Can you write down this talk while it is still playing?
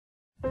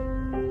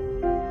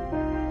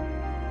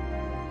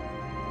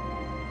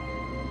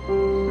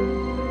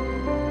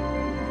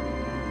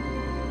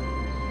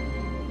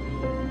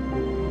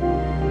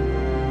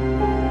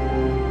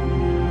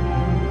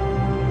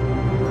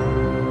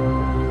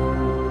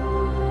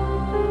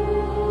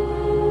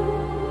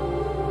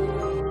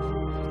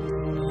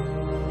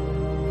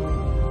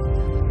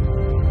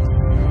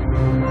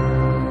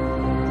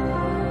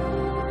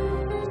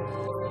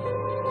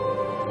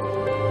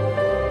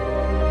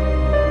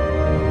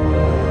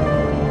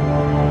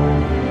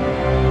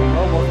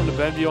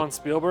You on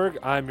Spielberg.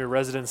 I'm your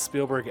resident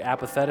Spielberg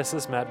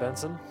apatheticist, Matt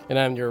Benson. And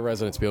I'm your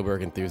resident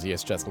Spielberg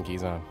enthusiast, Justin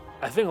Keyson.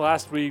 I think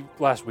last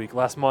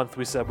month,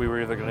 we said we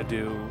were either going to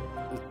do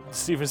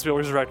Steven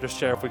Spielberg's director's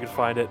chair if we could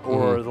find it,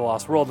 or The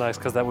Lost World next,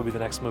 because that would be the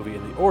next movie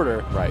in the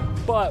order. Right.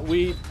 But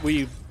we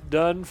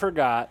done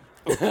forgot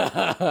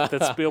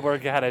that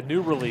Spielberg had a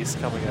new release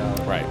coming out.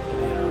 Right.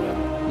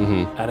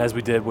 And as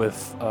we did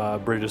with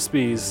Bridge of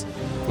Spies,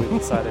 we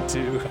decided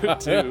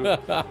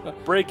to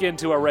break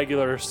into our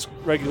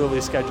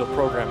regularly scheduled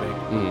programming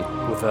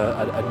with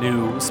a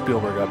new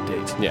Spielberg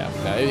update. Yeah.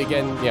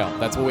 Again,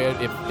 that's what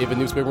if a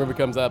new Spielberg movie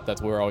comes up,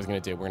 that's what we're always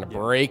going to do. We're going to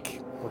break.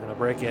 We're going to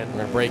break in. We're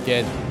going to break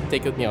in,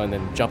 take it, and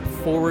then jump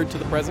forward to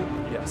the present.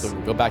 Yes. So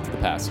we go back to the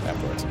past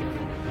afterwards.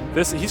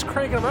 He's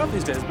cranking them out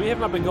these days. We have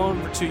not been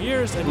going for 2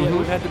 years, and yet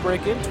we've had to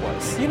break in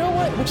twice. You know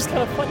what? Which is kind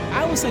of fun.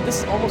 I would say this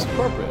is almost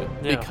appropriate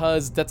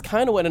because that's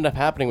kind of what ended up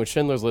happening with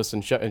Schindler's List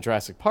and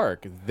Jurassic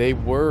Park. They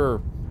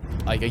were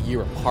like a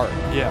year apart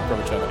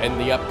from each other, and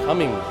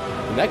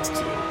the next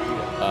two,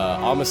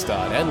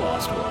 Amistad and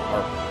Lost World,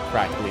 are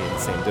practically in the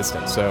same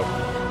distance. So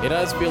it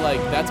does feel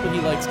like that's what he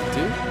likes to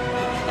do.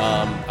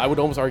 I would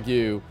almost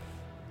argue,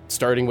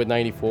 starting with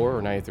 94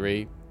 or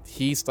 93,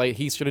 he's going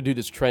to do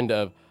this trend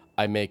of,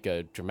 I make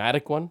a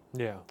dramatic one,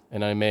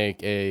 and I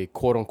make a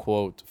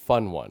quote-unquote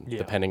fun one,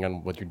 depending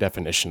on what your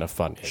definition of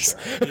fun is.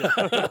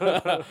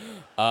 Sure.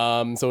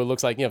 So it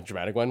looks like,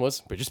 dramatic one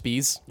was Bridge of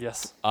Spies.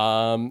 Yes.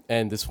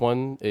 And this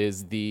one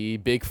is the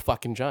Big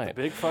Fucking Giant.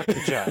 Big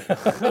Fucking Giant.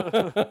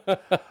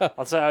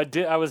 I'll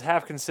say I was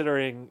half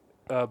considering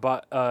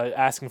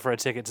asking for a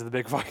ticket to the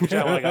Big Fucking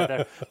Giant when I got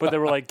there, but there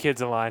were like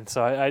kids in line,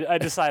 so I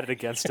decided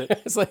against it.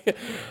 It's like,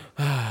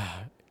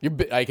 I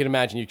can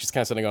imagine you just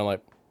kind of sitting on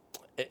like,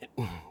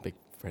 big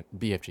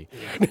BFG.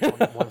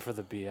 Yeah, one for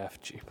the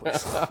BFG,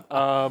 please.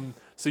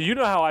 So you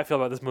know how I feel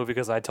about this movie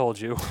because I told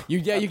you. You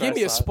gave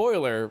me a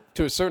spoiler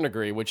to a certain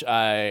degree, which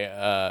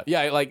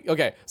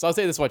okay, so I'll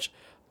say this much.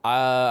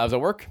 I was at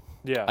work.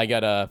 Yeah. I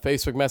got a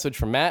Facebook message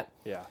from Matt.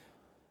 Yeah.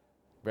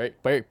 Very,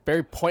 very,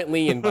 very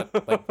pointedly in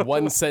like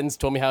one sentence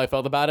told me how I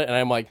felt about it, and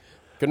I'm like,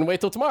 couldn't wait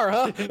till tomorrow,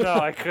 huh? No,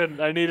 I couldn't.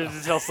 I needed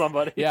to tell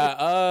somebody.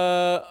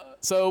 Yeah.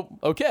 So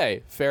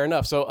okay, fair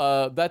enough.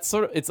 So that's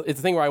sort of it's a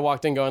thing where I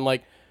walked in going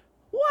like,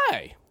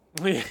 why?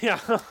 Yeah.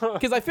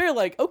 Because I feel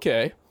like,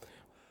 okay,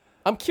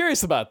 I'm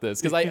curious about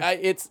this because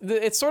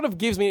it sort of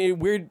gives me a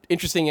weird,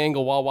 interesting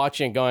angle while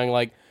watching it, going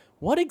like,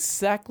 what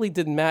exactly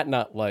did Matt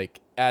not like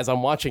as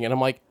I'm watching it? And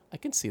I'm like, I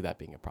can see that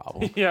being a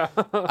problem. Yeah.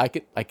 I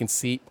can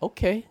see.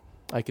 Okay,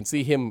 I can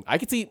see him. I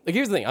can see. Like,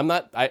 here's the thing. I'm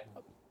not.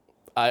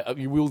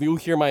 You'll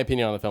hear my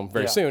opinion on the film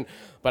very soon,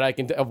 but I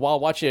can while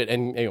watching it,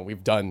 and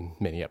we've done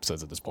many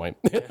episodes at this point.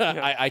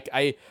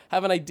 I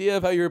have an idea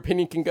of how your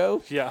opinion can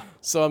go. Yeah.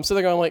 So I'm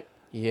sitting there going like,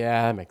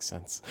 yeah, that makes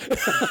sense.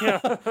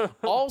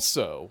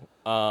 Also,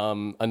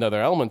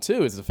 another element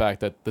too is the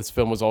fact that this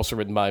film was also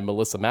written by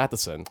Melissa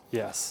Matheson.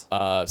 Yes.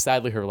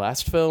 Sadly, her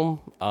last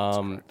film,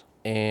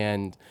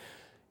 and.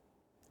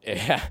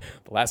 Yeah,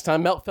 the last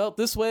time Mel felt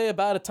this way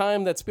about a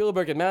time that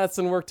Spielberg and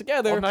Matheson worked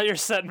together. Well, now you're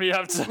setting me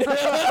up to...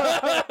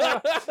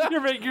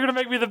 you're going to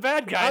make me the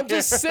bad guy. I'm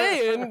just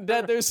saying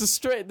that there's a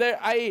straight...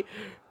 I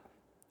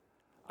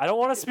don't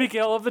want to speak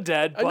ill of the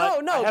dead, but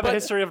I have a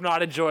history of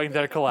not enjoying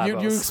their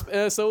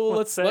collabos. So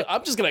let's say...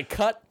 I'm just going to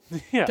cut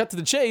to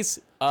the chase.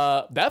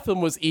 That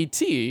film was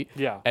E.T.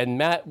 Yeah. And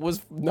Matt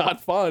was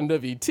not fond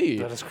of E.T.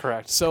 That is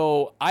correct.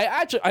 So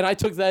I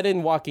took that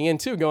in walking in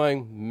too,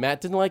 going,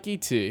 Matt didn't like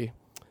E.T.,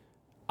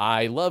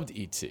 I loved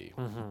E.T.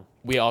 Mm-hmm.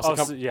 We also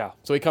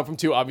so we come from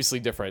two obviously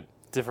different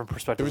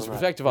perspectives.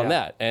 On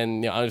that,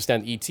 and I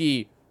understand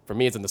E.T. for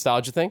me it's a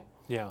nostalgia thing,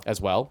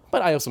 as well.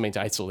 But I also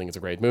I still think it's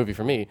a great movie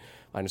for me.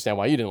 I understand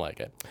why you didn't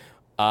like it,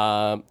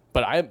 but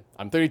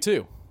I'm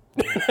 32,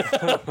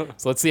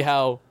 so let's see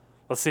how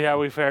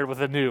we fared with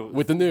the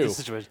new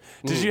situation.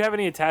 Did you have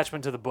any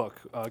attachment to the book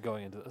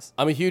going into this?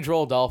 I'm a huge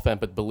Roald Dahl fan,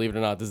 but believe it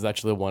or not, this is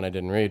actually the one I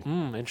didn't read.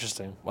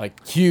 Interesting.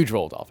 Like, huge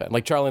Roald Dahl fan.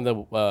 Like, Charlie and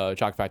the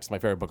Chocolate Factory is my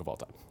favorite book of all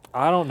time.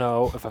 I don't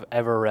know if I've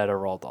ever read a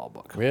Roald Dahl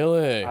book.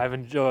 Really? I've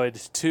enjoyed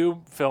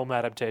 2 film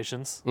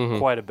adaptations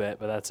quite a bit,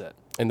 but that's it.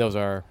 And those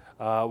are?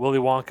 Willy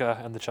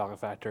Wonka and the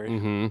Chocolate Factory,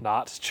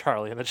 not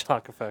Charlie and the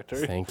Chocolate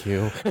Factory. Thank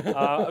you.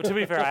 To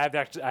be fair,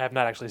 I have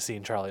not actually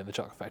seen Charlie and the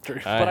Chocolate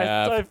Factory, but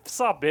I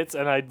saw bits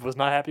and I was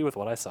not happy with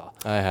what I saw.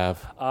 I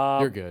have.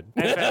 You're good.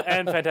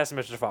 And Fantastic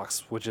Mr.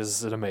 Fox, which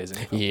is an amazing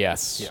film.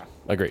 Yes. Yeah.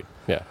 Agreed.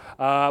 Yeah.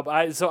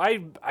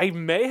 I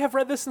may have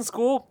read this in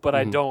school, but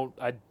I don't.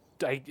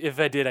 If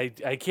I did,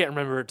 I can't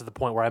remember it to the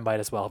point where I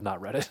might as well have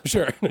not read it.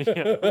 Sure.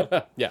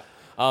 Yeah.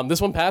 This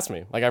one passed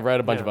me. Like, I've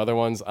read a bunch of other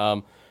ones.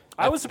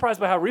 I was surprised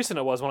by how recent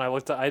it was when I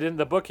looked at.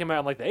 The book came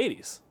out in like the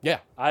 80s. Yeah.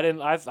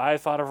 I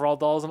thought of Roald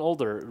Dahl as an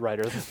older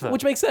writer than that.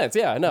 Which makes sense.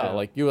 Yeah. No. Yeah.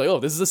 Like, you were like, oh,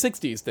 this is a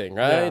 60s thing,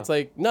 right? Yeah. It's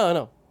like,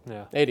 no.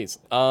 Yeah. 80s.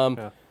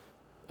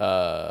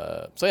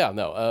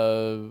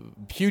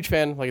 Huge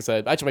fan. Like I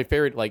said, actually, my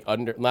favorite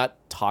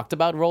not talked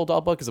about Roald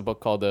Dahl book is a book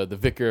called the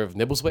Vicar of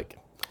Nibbleswick.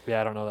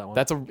 Yeah, I don't know that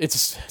one. It's a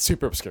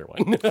super obscure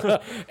one,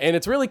 and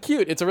it's really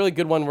cute. It's a really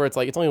good one where it's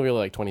only really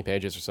like 20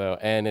 pages or so,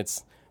 and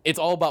it's it's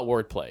all about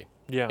wordplay.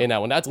 Yeah. In that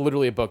one, that's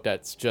literally a book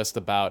that's just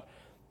about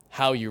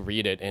how you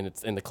read it and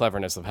it's in the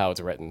cleverness of how it's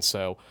written.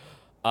 So,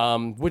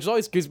 which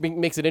always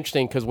makes it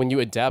interesting because when you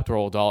adapt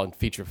Roald Dahl in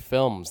feature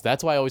films,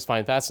 that's why I always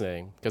find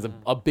fascinating because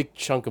a big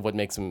chunk of what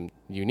makes him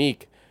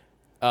unique,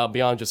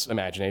 beyond just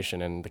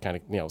imagination and the kind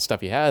of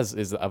stuff he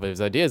has of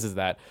his ideas, is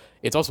that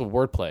it's also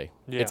wordplay.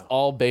 Yeah. It's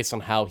all based on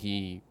how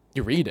you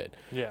read it.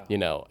 Yeah.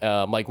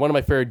 Like one of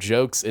my favorite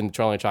jokes in the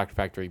Charlie and the Chocolate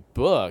Factory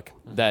book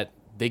that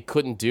they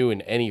couldn't do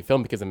in any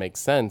film because it makes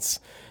sense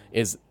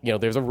is,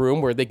 there's a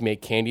room where they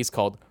make candies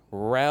called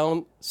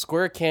round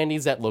square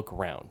candies that look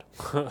round.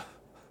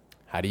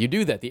 How do you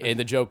do that? And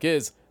the joke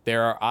is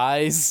there are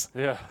eyes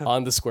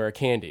on the square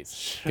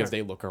candies because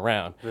they look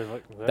around.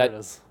 It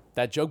is.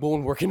 That joke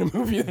won't work in a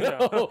movie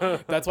though.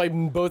 That's why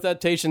both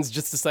adaptations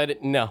just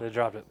decided no. They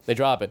dropped it. They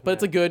drop it, but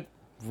it's a good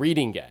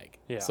reading gag.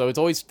 Yeah. So it's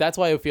always, that's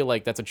why I feel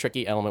like that's a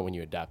tricky element when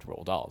you adapt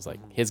Roald Dahl. It's like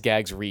his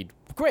gags read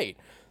great,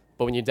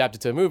 but when you adapt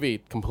it to a movie,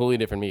 completely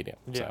different medium.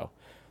 Yeah. So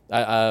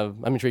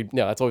I'm intrigued.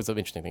 No, that's always an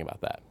interesting thing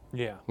about that.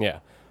 Yeah. Yeah.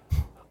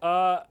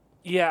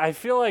 Yeah, I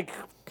feel like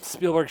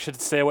Spielberg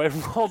should stay away from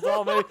Roald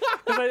Dahl, maybe.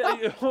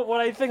 Because what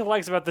I think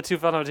likes about the two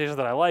film adaptations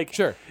that I like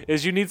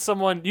is you need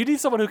someone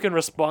who can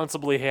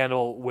responsibly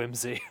handle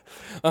whimsy.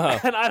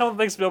 And I don't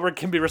think Spielberg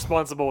can be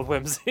responsible with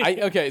whimsy.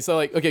 So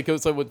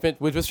with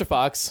Mr.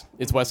 Fox,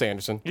 it's Wes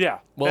Anderson. Yeah.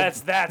 Well,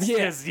 that's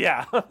his,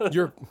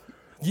 You're...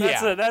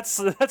 Yeah,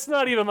 that's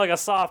not even like a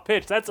soft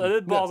pitch.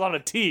 It balls on a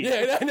tee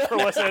for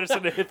Wes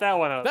Anderson to hit that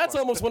one out. That's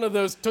almost one of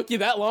those took you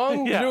that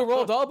long to do a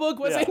Roald Dahl book,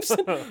 Wes Anderson.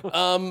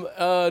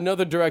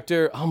 Another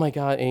director, oh my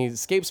god, and he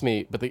escapes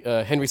me, but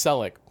the Henry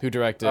Selick, who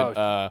directed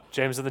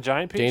James and the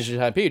Giant Peach. James and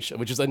the Giant Peach,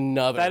 which is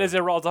another. That is a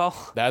Roald Dahl.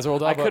 That is a Roald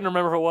Dahl. I couldn't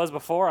remember if it was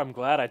before. I'm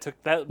glad I took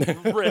that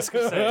risk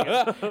of saying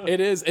it.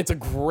 It is. It's a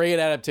great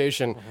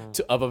adaptation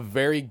of a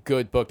very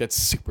good book that's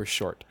super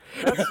short.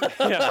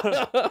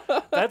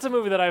 That's a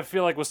movie that I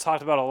feel like was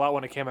talked about a lot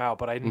when it came out,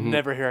 but I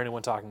never hear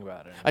anyone talking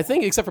about it. I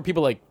think except for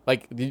people like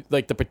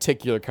the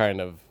particular kind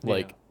of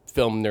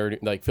film nerd,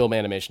 like film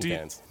animation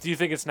fans. Do you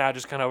think it's now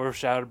just kind of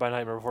overshadowed by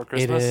Nightmare Before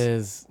Christmas? It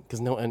is, because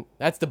and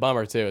that's the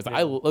bummer too. Is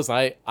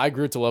I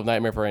grew to love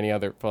Nightmare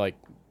for like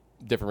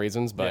different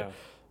reasons, but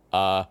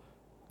no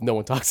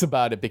one talks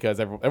about it because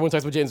everyone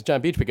talks about James and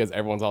Giant Peach because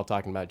everyone's all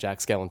talking about Jack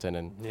Skellington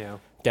and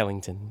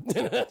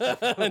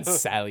Skellington and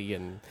Sally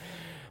and.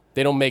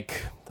 They don't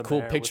make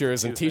cool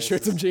pictures and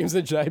T-shirts of James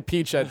and Giant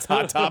Peach at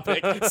Hot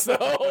Topic,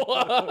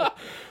 so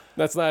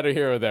that's neither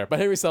here or there. But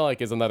Henry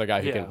Selick is another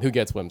guy who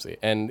gets whimsy,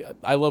 and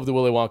I love the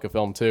Willy Wonka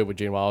film too with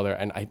Gene Wilder,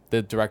 and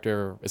the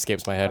director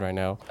escapes my head right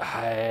now.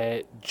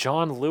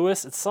 John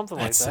Lewis, it's something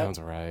like that. That sounds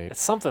right.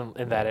 It's something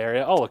in that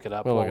area. I'll look it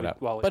up. We'll look it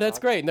up. But that's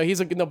great. No,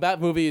 that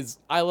movie is.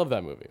 I love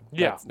that movie.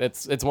 Yeah,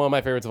 it's one of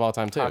my favorites of all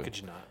time too. How could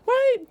you not?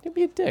 Right? You'd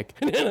be a dick.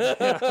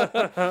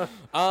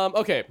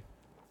 Okay.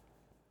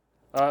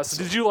 So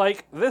did you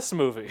like this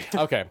movie?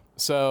 Okay,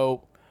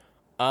 so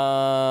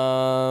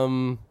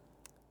I'm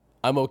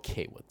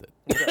okay with it.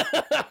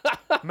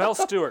 Mel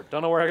Stewart.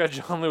 Don't know where I got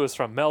John Lewis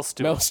from. Mel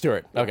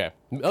Stewart. Okay.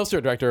 Mel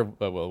Stewart, director of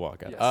Willy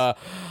Wonka. Yes.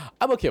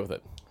 I'm okay with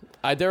it.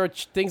 There are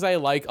things I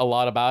like a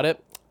lot about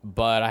it,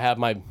 but I have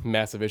my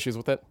massive issues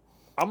with it.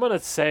 I'm going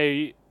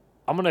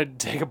to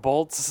take a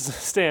bold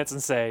stance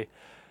and say,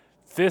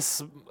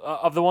 this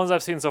of the ones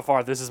I've seen so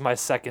far, this is my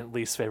second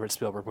least favorite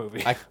Spielberg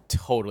movie. I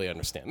totally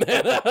understand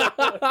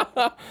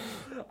that.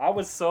 I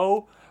was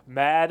so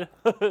mad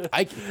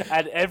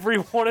at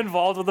everyone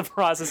involved with the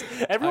process.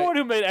 Everyone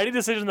who made any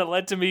decision that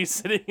led to me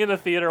sitting in a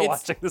theater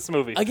watching this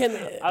movie. Again,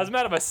 I was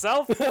mad at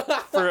myself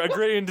for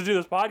agreeing to do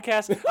this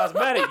podcast. I was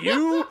mad at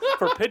you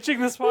for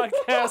pitching this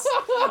podcast.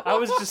 I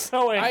was just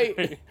so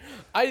angry.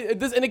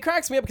 And it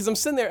cracks me up because I'm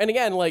sitting there, and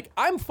again, like,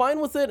 I'm fine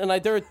with it, and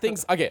there are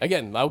things. Okay,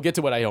 again, I'll get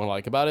to what I don't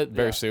like about it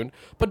very soon.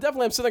 But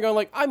definitely, I'm sitting there going,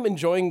 like, I'm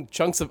enjoying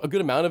chunks of a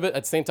good amount of it.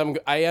 At the same time,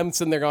 I am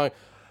sitting there going,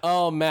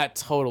 oh, Matt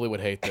totally would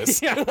hate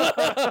this.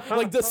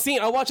 Like the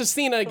scene, I watch a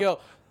scene and I go,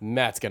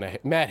 Matt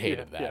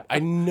hated that. Yeah. I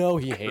know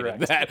he hated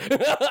that.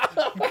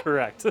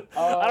 Correct.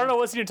 I don't know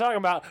what scene you're talking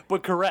about,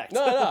 but correct.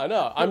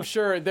 No. I'm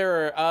sure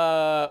there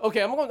are.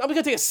 Okay, I'm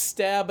gonna take a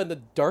stab in the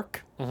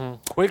dark. Mm-hmm.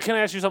 Wait, can I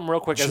ask you something real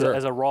quick as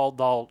a Roald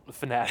Dahl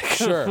fanatic?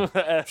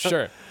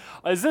 Sure.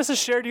 Is this a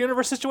shared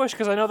universe situation?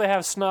 Because I know they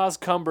have Snoz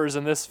Cumbers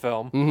in this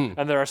film,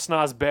 and there are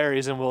Snoz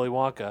Berries in Willy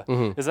Wonka.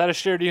 Mm-hmm. Is that a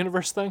shared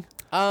universe thing?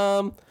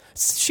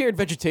 Shared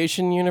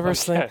vegetation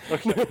universe thing.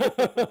 Okay.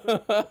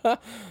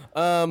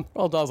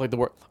 Roald Dahl's like the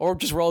word, or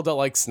just Roald Dahl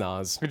likes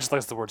snoz. He just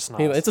likes the word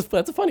snoz.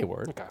 That's a funny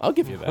word. Okay. I'll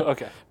give you that.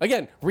 Okay.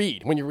 Again,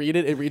 read. When you read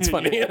it, it reads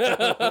funny.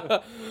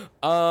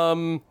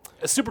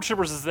 Super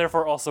Troopers is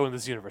therefore also in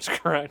this universe,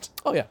 correct?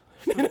 Oh yeah,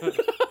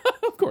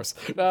 of course.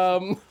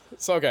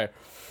 So okay.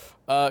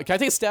 Can I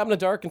take a stab in the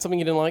dark and something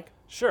you didn't like?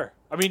 Sure.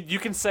 I mean, you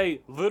can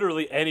say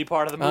literally any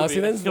part of the movie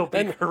and you'll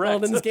be correct. Well,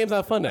 then this game's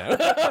not fun now.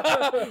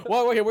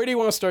 Well, okay, where do you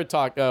want to start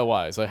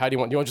wise? Like, how do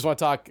you just want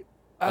to talk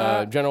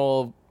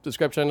general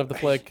description of the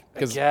flick?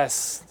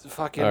 Yes.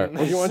 Fucking... Right.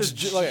 Well, you want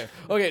to...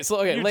 Okay,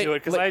 you do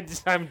it,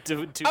 because I'm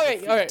too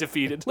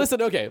defeated.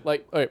 Listen, okay, all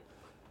right.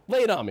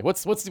 Lay it on me.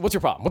 What's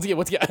your problem? What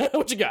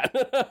you got?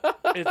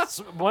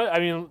 It's, I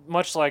mean,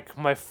 much like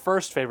my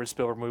first favorite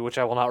Spielberg movie, which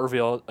I will not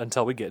reveal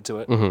until we get to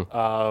it.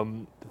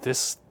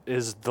 This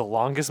is the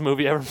longest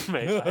movie ever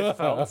made, I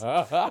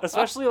felt.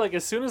 Especially, like,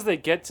 as soon as they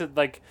get to,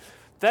 like,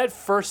 that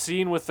first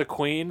scene with the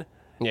Queen,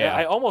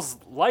 I almost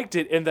liked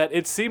it in that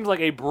it seemed like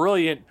a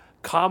brilliant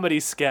comedy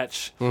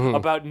sketch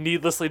about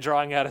needlessly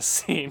drawing out a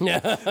scene.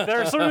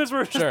 There are some movies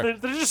where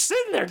they're just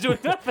sitting there doing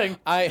nothing,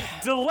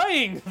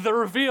 delaying the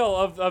reveal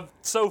of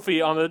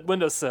Sophie on the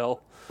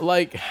windowsill.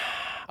 Like,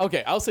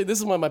 okay, I'll say this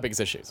is one of my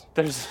biggest issues.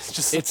 There's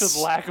just such a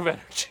lack of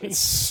energy.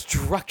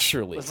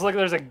 Structurally. It's like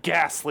there's a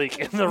gas leak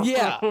in the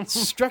room.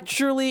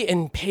 Structurally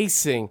and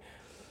pacing,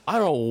 I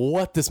don't know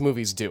what this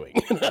movie's doing.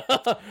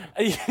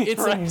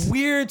 It's a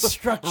weird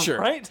structure.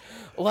 Right?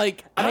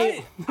 Like,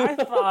 I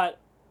thought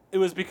it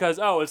was because,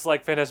 it's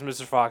like Fantastic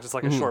Mr. Fox. It's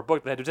like a short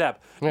book they had to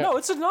adapt. Yeah. No,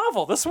 it's a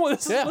novel. This one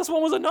was a novel.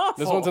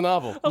 This one's a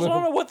novel. I just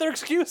want to know what their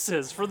excuse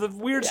is for the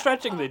weird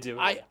stretching they do.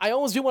 I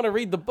almost do want to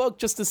read the book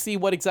just to see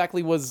what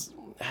exactly was...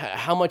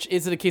 How much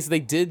is it a case that they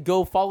did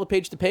go follow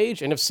page to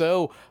page? And if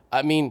so,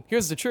 I mean,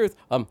 here's the truth.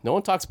 No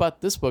one talks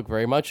about this book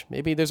very much.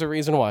 Maybe there's a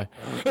reason why.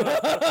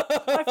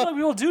 I feel like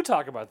people do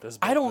talk about this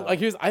book.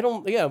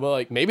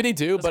 Maybe they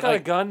do. It's got a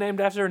gun named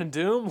after it in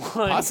Doom.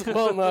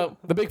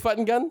 The big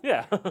button gun?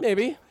 Yeah.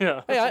 Maybe.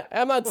 Yeah. Hey,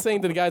 I'm not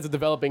saying that the guys who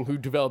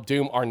developed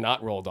Doom are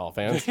not Roald Dahl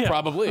fans. Yeah.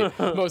 Probably.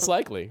 Most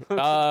likely.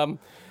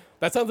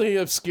 That's something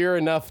obscure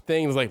enough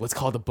things like, let's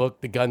call the book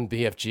The Gun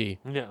BFG.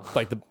 Yeah.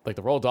 Like the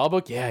Roald Dahl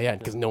book? Yeah,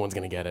 because no one's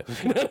going to get it.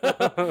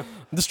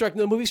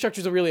 The movie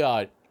structures are really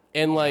odd.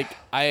 And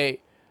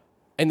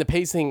the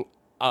pacing,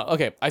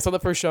 I saw the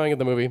first showing of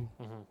the movie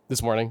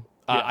this morning.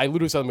 I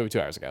literally saw the movie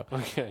 2 hours ago.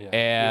 Okay, yeah.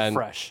 And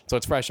you're fresh. So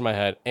it's fresh in my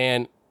head.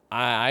 And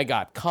I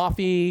got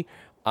coffee.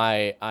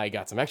 I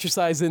got some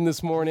exercise in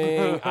this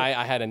morning.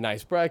 I had a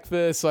nice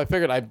breakfast. So I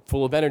figured I'm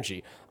full of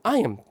energy. I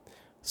am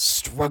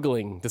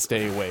struggling to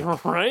stay awake,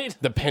 right?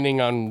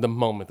 Depending on the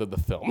moment of the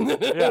film.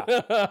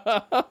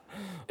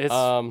 It's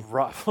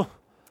rough.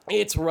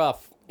 It's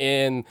rough,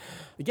 and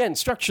again,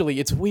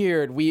 structurally, it's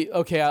weird.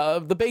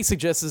 The base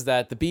suggests is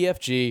that the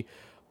BFG,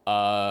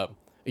 a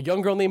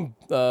young girl named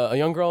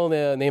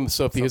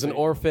Sophie, who's an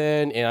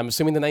orphan, and I'm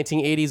assuming the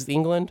 1980s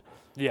England.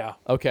 Yeah.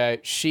 Okay,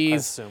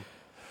 she's. I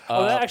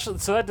assume.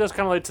 That does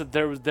kind of lead to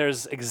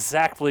there's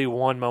exactly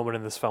one moment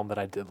in this film that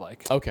I did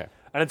like. Okay.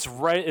 And it's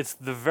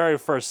the very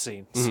first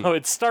scene. So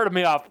it started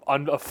me off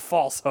on a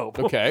false hope.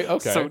 Okay.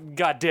 So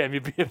goddamn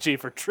you BFG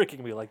for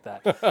tricking me like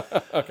that.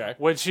 Okay.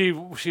 When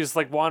she's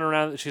like wandering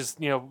around, she's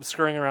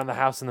scurrying around the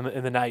house in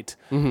the night,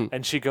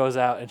 and she goes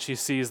out and she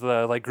sees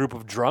the like group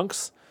of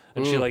drunks.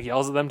 And she like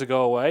yells at them to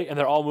go away, and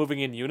they're all moving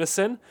in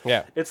unison.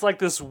 Yeah. It's like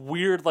this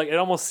weird, like it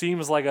almost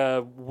seems like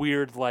a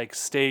weird like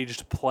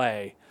staged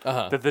play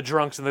that the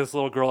drunks and this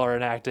little girl are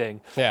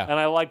enacting. Yeah. And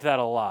I liked that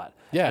a lot.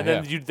 Yeah. And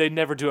then they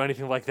never do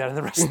anything like that in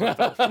the rest of the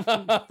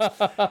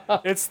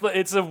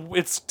film.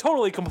 It's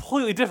totally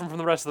completely different from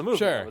the rest of the movie.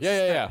 Sure.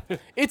 Yeah.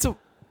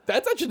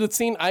 That's actually the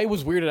scene I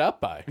was weirded out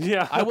by.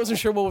 Yeah. I wasn't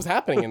sure what was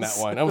happening in that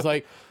one. I was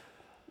like,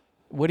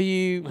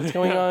 what's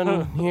going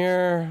on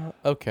here?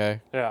 Okay.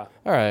 Yeah.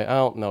 All right. I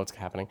don't know what's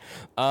happening.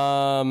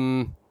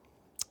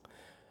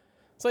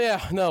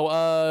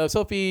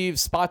 Sophie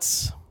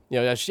spots,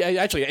 she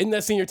actually in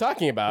that scene you're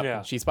talking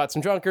about, she spots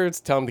some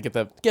drunkards, tell them to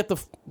get the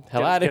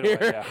hell out of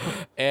here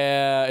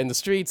in the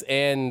streets,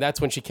 and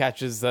that's when she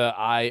catches the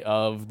eye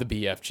of the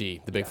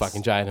BFG, the big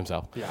fucking giant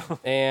himself. Yeah.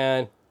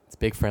 And it's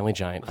big friendly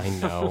giant, I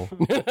know.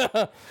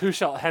 Who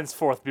shall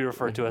henceforth be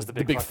referred to as the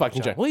big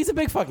fucking giant. Well, he's a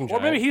big fucking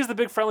giant. Or maybe he's the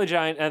big friendly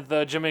giant, and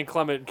the Jermaine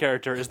Clement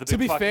character is the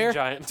big fucking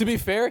giant. To be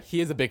fair, he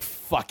is a big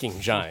fucking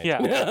giant.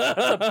 Yeah,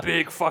 that's a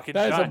big fucking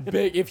giant.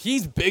 If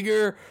he's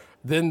bigger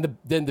than the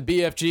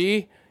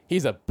BFG,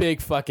 he's a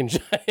big fucking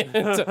giant.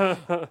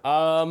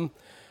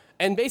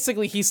 And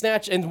basically he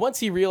once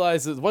the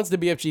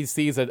BFG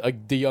sees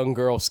the young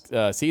girl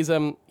sees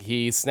him,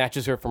 he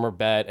snatches her from her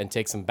bed and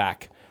takes him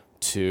back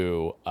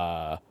to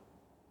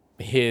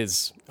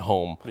his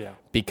home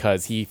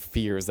because he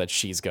fears that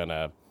she's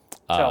gonna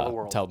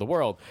tell the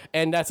world.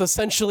 And that's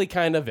essentially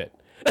kind of it.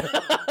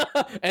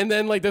 And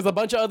then there's a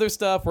bunch of other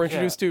stuff we're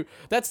introduced to.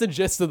 That's the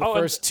gist of the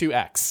first 2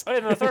 acts.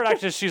 And the third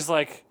act is she's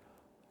like,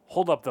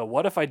 hold up though,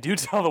 what if I do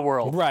tell the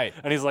world? Right.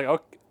 And he's like,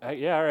 okay,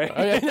 yeah, all right.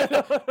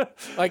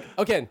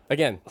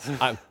 Again,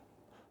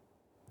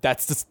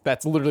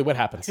 that's literally what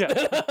happens. Yeah.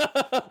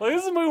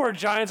 This is a movie where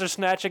giants are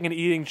snatching and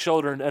eating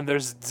children, and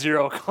there's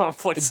zero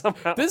conflict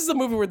somehow. This is a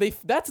movie where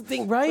that's the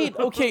thing, right?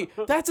 Okay,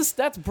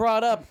 that's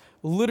brought up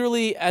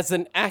literally as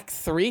an Act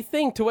 3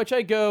 thing, to which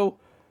I go,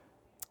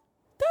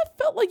 that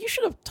felt like you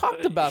should have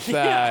talked about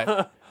that.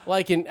 Yeah.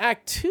 Like in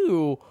Act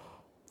 2,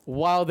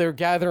 while they're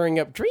gathering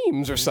up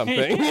dreams or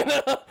something.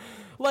 Yeah.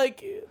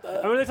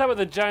 They talk about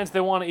the giants,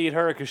 they want to eat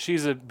her because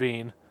she's a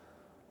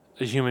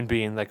human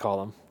being, they call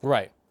them.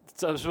 Right.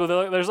 So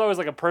there's always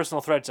like a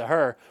personal threat to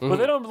her, but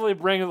they don't really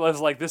bring it as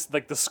like this,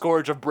 like the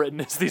scourge of Britain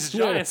is these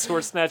giants who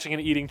are snatching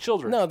and eating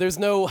children. No, there's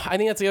no. I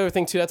think that's the other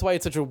thing too. That's why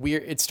it's such a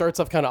weird. It starts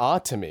off kind of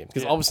odd to me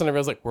because all of a sudden I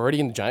realize like we're already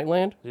in the giant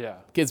land. Yeah,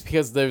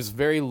 because there's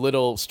very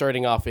little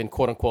starting off in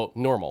quote unquote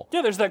normal.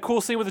 Yeah, there's that cool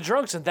scene with the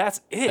drunks, and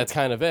that's it. That's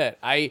kind of it.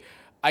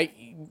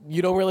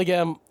 You don't really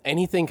get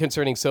anything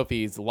concerning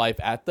Sophie's life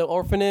at the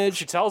orphanage.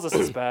 She tells us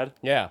it's bad.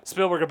 Yeah.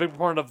 Spielberg, a big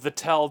proponent of the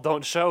tell,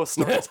 don't show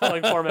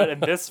storytelling format in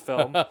this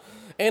film.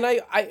 And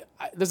I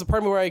there's a part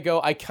of me where I go,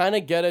 I kind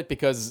of get it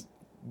because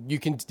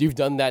you've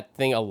done that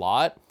thing a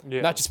lot.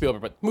 Yeah. Not just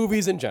Spielberg, but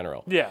movies in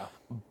general. Yeah.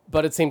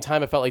 But at the same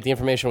time, I felt like the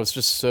information was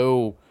just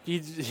so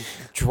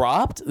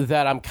dropped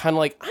that I'm kind of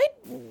like,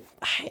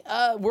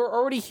 we're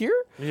already here.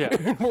 Yeah,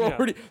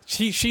 already.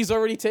 She's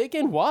already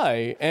taken.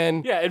 Why?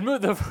 And yeah, it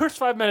moved. The first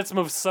 5 minutes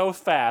moved so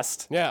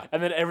fast. Yeah,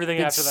 and then everything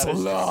after that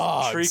is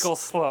just treacle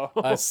slow.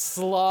 A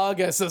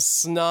slog as a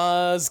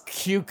snaz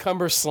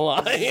cucumber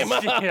slime.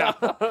 Yeah.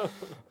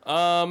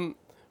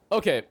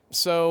 Okay,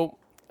 so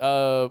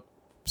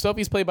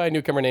Sophie's played by a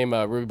newcomer named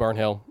Ruby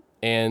Barnhill.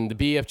 And the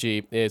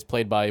BFG is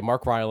played by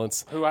Mark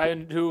Rylance, who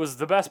was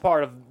the best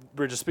part of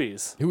Bridge of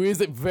Spies. Who is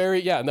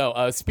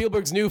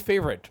Spielberg's new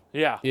favorite.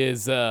 Yeah,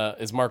 is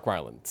Mark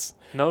Rylance,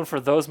 known for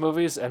those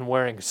movies and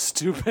wearing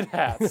stupid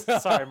hats.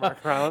 Sorry,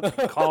 Mark Rylance,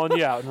 I'm calling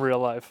you out in real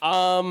life.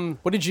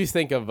 What did you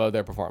think of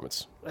their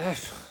performance?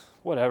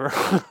 Whatever.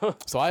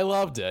 So I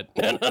loved it.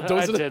 I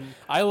didn't.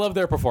 I love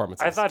their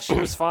performances. I thought she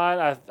was fine.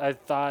 I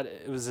thought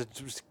it was a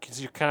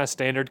kind of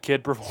standard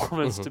kid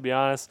performance, to be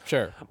honest.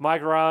 Sure.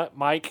 Mike Rylance.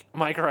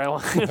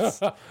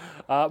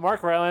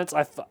 Mark Rylance,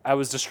 I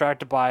was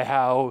distracted by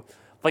how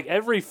like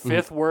every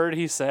fifth word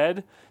he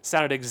said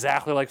sounded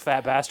exactly like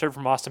Fat Bastard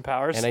from Austin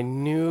Powers. And I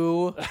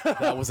knew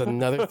that was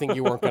another thing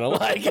you weren't going to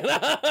like.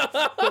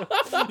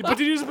 But did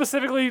you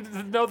specifically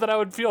know that I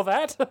would feel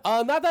that?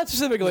 Not that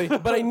specifically,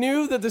 but I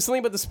knew that there's something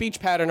about the speech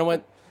pattern. I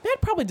went, Dad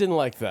probably didn't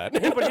like that.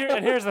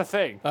 Here's the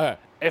thing. Okay.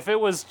 If it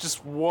was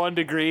just 1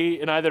 degree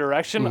in either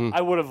direction,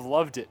 I would have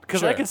loved it.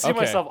 Because I could see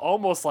myself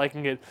almost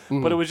liking it,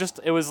 but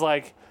it was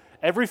like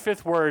every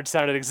fifth word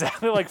sounded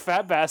exactly like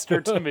Fat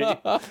Bastard to me,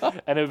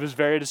 and it was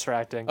very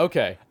distracting.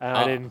 Okay. And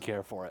I didn't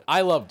care for it.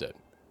 I loved it.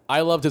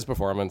 I loved his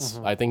performance.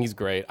 I think he's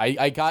great.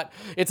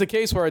 It's a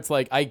case where it's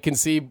like, I can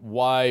see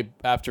why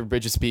after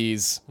Bridge of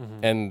Spies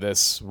and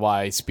this,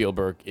 why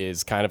Spielberg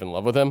is kind of in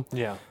love with him.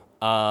 Yeah.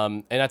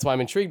 And that's why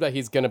I'm intrigued that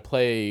he's going to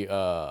play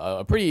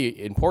a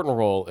pretty important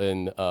role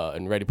in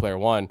Ready Player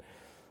One.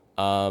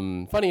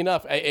 Funny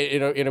enough,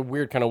 in a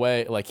weird kind of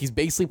way, like he's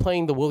basically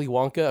playing the Willy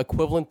Wonka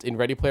equivalent in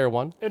Ready Player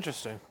One.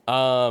 Interesting.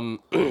 So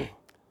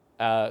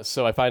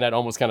I find that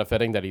almost kind of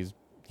fitting that he's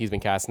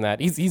been cast in that.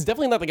 He's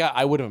definitely not the guy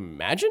I would have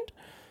imagined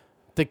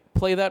to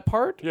play that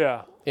part.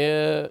 Yeah.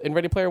 In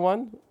Ready Player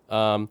One.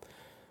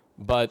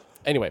 But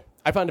anyway,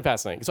 I found it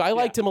fascinating. So I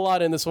liked him a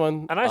lot in this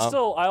one. And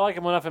I like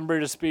him enough in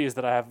Bridge of Spies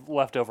that I have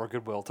leftover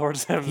goodwill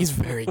towards him. He's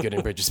very good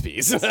in Bridge of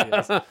Spies. Yes, he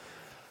is.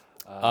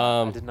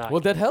 I did not. Will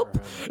that help?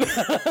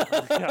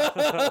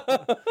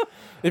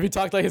 If you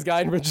talked like his guy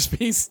in Bridge of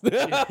Spies.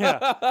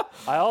 Yeah.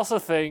 I also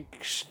think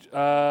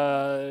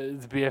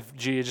the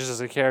BFG, just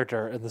as a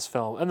character in this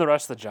film, and the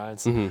rest of the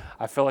Giants,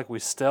 I feel like we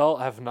still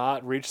have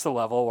not reached the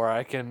level where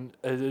I can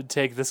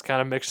take this kind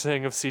of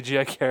mixing of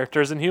CGI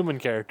characters and human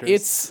characters.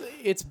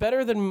 It's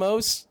better than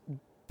most,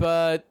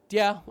 but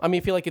yeah, I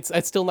mean, I feel like it's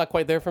still not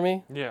quite there for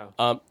me. Yeah.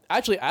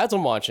 Actually, as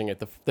I'm watching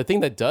it, the thing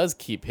that does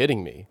keep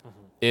hitting me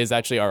is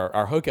actually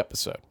our Hook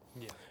episode.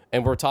 Yeah.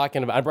 And we're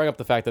talking about, I bring up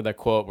the fact that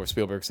quote where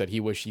Spielberg said he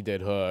wished he did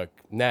Hook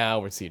now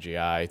with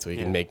CGI so he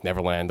can make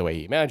Neverland the way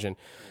he imagined.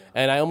 Yeah.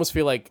 And I almost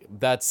feel like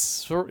that's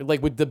sort of,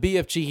 like with the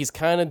BFG, he's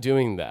kind of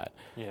doing that.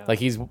 Yeah. Like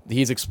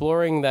he's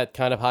exploring that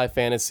kind of high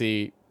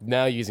fantasy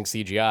now using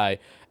CGI.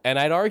 And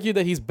I'd argue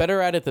that he's better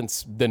at it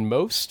than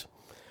most,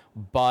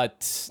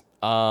 but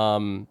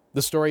the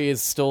story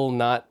is still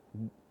not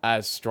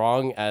as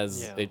strong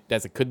as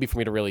it could be for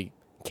me to really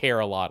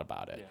care a lot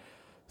about it. Yeah.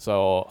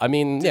 So, I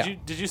mean,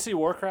 Did you see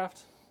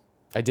Warcraft?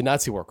 I did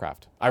not see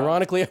Warcraft.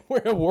 Ironically, I'm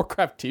wearing a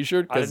Warcraft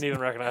t-shirt. I didn't even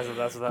recognize that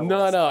that's what that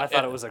was. No. I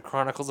thought it was a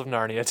Chronicles of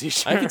Narnia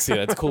t-shirt. I can see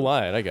that. It's a cool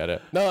line. I get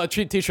it. No, a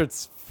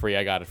t-shirt's free.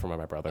 I got it from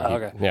my brother.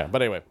 Okay. Yeah,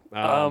 but anyway,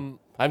 I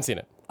haven't seen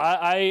it.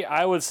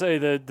 I would say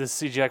that the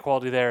CGI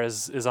quality there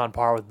is on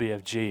par with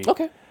BFG.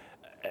 Okay.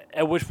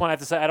 At which point I have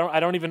to say I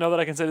don't even know that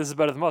I can say this is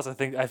better than most. I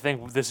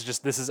think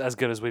this is as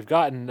good as we've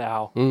gotten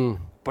now.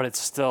 But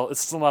it's still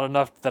not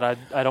enough that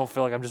I don't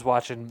feel like I'm just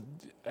watching.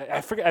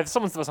 I forget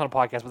someone said this on a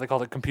podcast, but they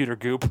called it computer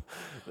goop.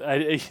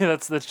 That's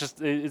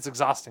just it's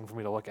exhausting for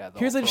me to look at.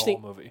 Here's the whole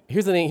movie.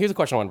 Here's the thing. Here's a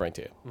question I want to bring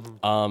to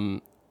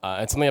you.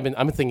 It's something I've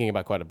been thinking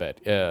about quite a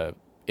bit.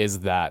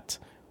 Is that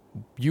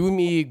you and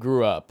me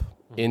grew up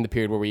in the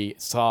period where we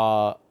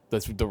saw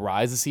the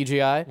rise of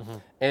CGI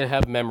and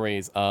have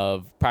memories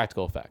of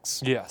practical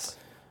effects. Yes.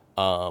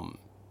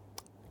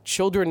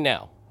 Children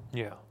now.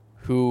 Yeah.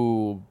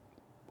 Who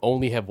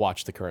only have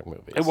watched the current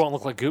movies. It won't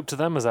look like goop to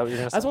them? Is that what you're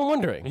going to say? That's what I'm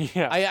wondering.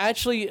 Yeah. I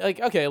actually,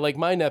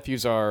 my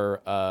nephews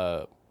are,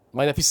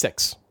 my nephew's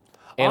 6.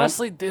 And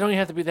honestly, they don't even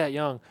have to be that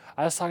young.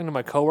 I was talking to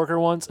my coworker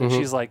once, and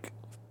she's like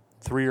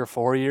 3 or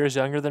 4 years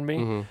younger than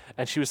me,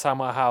 and she was talking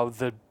about how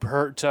the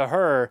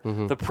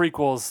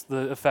prequels,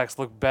 the effects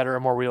look better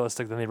and more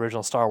realistic than the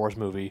original Star Wars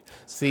movie.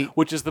 See,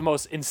 which is the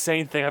most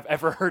insane thing I've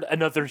ever heard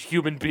another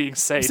human being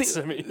say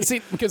to me.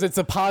 See, because it's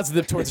a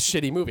positive towards a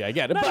shitty movie. I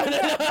get it. Not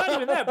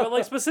even that, but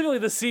like specifically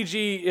the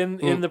CG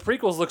in the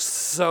prequels looks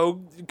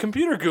so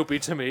computer goopy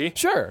to me.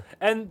 Sure.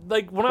 And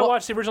like when I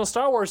watched the original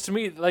Star Wars, to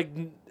me, like.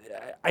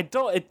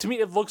 To me,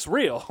 it looks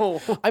real.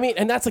 I mean,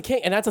 and that's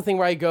a thing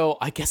where I go,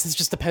 I guess it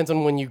just depends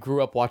on when you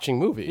grew up watching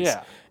movies.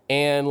 Yeah.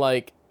 And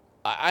like,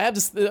 I have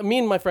this, me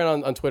and my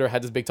friend on Twitter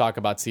had this big talk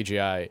about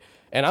CGI.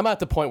 And I'm at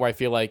the point where I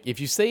feel like if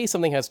you say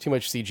something has too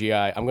much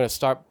CGI, I'm going to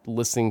start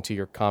listening to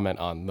your comment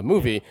on the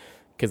movie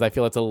because I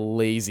feel it's a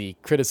lazy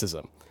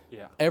criticism.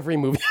 Yeah. Every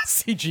movie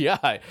has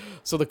CGI.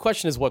 So the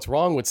question is, what's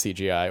wrong with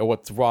CGI, or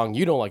what's wrong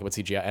you don't like about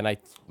CGI? And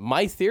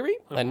my theory,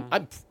 and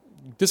I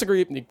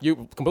disagree, you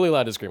completely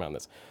allowed to disagree on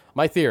this.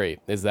 My theory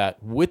is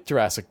that with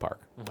Jurassic Park,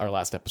 our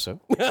last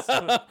episode,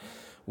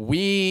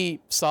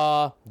 we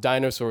saw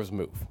dinosaurs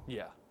move.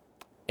 Yeah.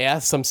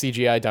 As some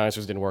CGI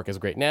dinosaurs didn't work as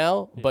great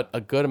now, but a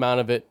good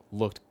amount of it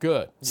looked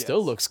good. Yes.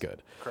 Still looks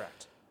good.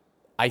 Correct.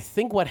 I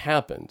think what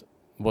happened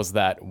was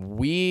that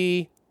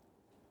when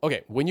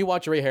you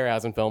watch a Ray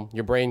Harryhausen film,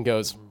 your brain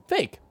goes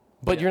fake.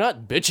 But you're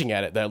not bitching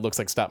at it that it looks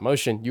like stop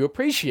motion. You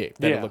appreciate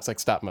that it looks like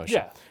stop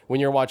motion. Yeah. When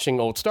you're watching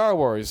old Star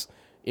Wars,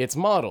 it's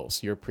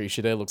models. You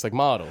appreciate it looks like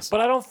models.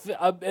 But I don't.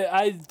 I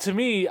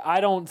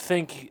don't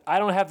think I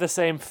don't have the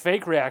same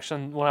fake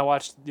reaction when I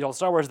watch the old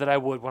Star Wars that I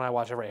would when I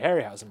watch a Ray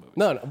Harryhausen movie.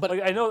 No, but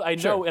like, I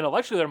know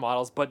intellectually they're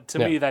models, but to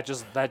me that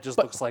just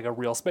looks like a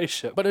real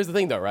spaceship. But here's the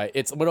thing, though, right?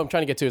 It's what I'm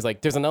trying to get to is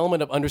like there's an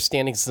element of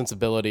understanding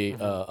sensibility,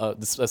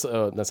 not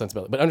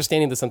sensibility, but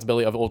understanding the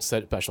sensibility of old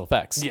special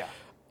effects. Yeah,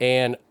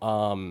 and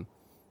I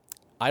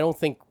don't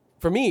think.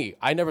 For me,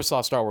 I never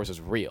saw Star Wars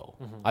as real.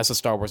 I saw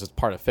Star Wars as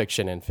part of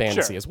fiction and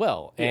fantasy as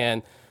well.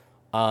 Yeah.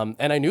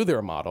 And I knew there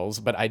were models,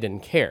 but I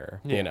didn't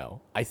care, you know.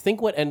 I think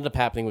what ended up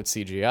happening with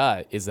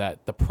CGI is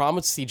that the problem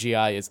with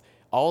CGI is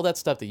all that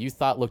stuff that you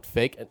thought looked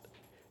fake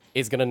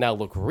is going to now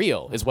look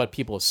real, is what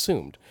people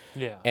assumed.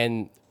 Yeah.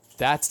 And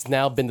that's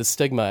now been the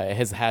stigma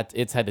it's had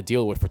to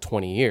deal with for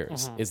 20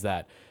 years, is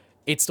that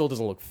it still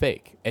doesn't look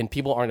fake. And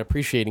people aren't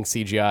appreciating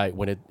CGI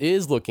when it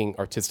is looking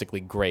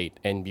artistically great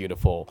and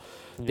beautiful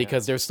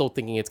because they're still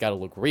thinking it's got to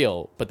look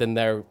real. But then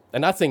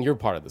I'm not saying you're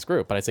part of this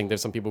group, but I think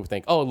there's some people who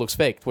think, oh, it looks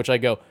fake, which I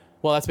go,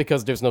 well, that's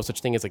because there's no such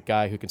thing as a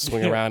guy who can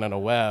swing around on a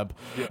web.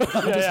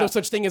 There's no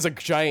such thing as a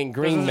giant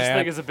green man. There's no such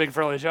thing as a big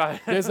friendly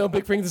giant. There's no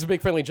big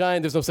friendly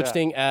giant. There's no such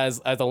thing as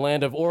a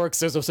land of orcs.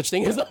 There's no such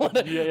thing as a land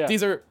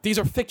of... These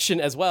are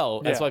fiction as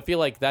well. And so I feel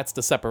like that's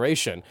the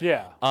separation.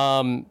 Yeah.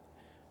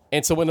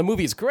 And so when the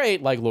movie's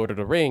great, like Lord of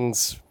the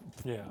Rings,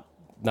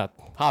 not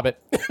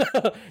Hobbit,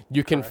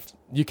 you can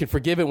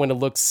forgive it when it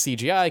looks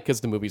CGI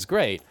because the movie's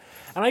great.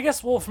 And I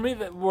guess, well, for me,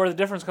 where the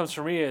difference comes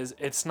for me is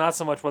it's not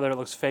so much whether it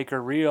looks fake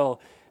or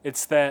real.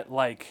 It's that,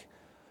 like,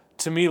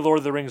 to me, Lord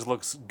of the Rings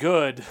looks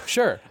good.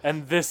 Sure.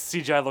 And this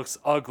CGI looks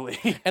ugly.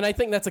 And I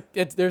think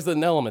there's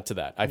an element to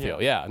that, I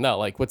feel. Yeah. No,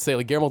 like, let's say,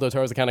 like, Guillermo del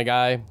Toro is the kind of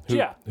guy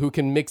who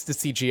can mix the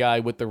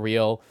CGI with the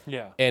real.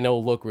 Yeah. And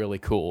it'll look really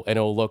cool. And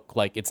it'll look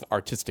like it's an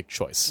artistic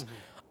choice.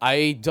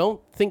 I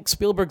don't think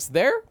Spielberg's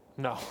there.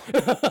 No.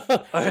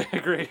 I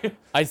agree.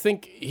 I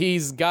think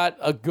he's got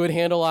a good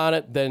handle on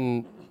it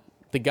than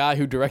the guy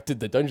who directed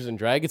the Dungeons and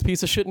Dragons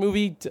piece of shit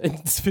movie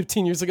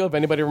 15 years ago, if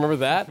anybody remember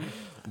that.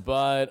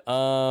 But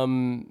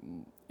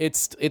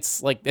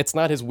it's like it's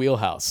not his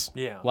wheelhouse.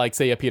 Yeah. Like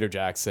say a Peter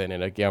Jackson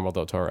and a Guillermo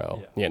del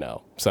Toro, you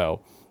know.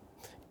 So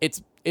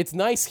it's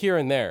nice here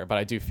and there, but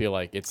I do feel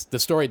like the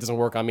story doesn't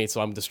work on me,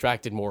 so I'm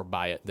distracted more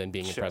by it than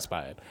being impressed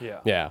by it. Yeah.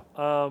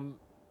 Yeah.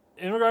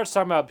 In regards to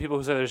talking about people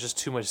who say there's just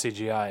too much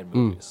CGI in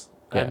movies.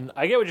 And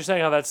I get what you're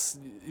saying, how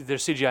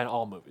there's CGI in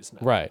all movies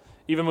now. Right.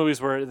 Even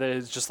movies where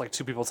there's just like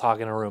two people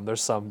talking in a room,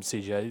 there's some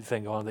CGI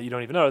thing going on that you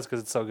don't even notice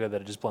because it's so good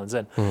that it just blends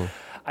in.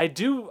 I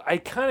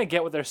kind of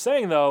get what they're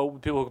saying, though,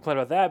 people who complain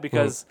about that,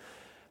 because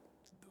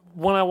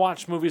when I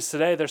watch movies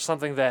today, there's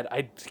something that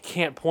I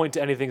can't point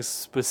to anything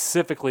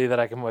specifically that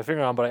I can put my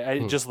finger on, but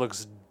it just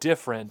looks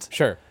different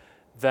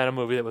than a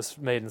movie that was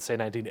made in, say,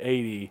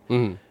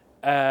 1980.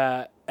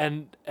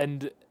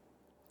 And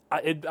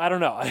I don't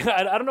know.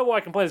 I don't know why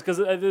I complain. It's because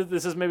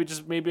this is maybe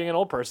just me being an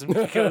old person.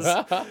 Because,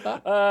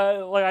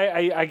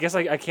 I guess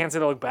I can't say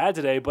they look bad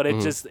today, but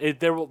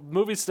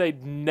movies today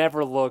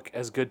never look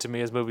as good to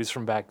me as movies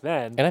from back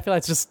then. And I feel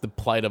like it's just the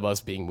plight of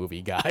us being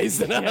movie guys.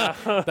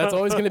 That's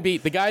always going to be.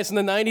 The guys from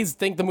the 90s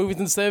think the movies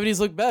in the 70s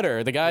look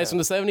better. The guys from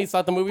the 70s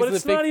thought the movies in the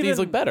 50s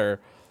look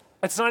better.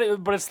 It's not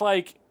even, but it's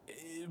like,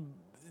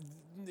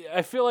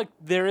 I feel like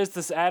there is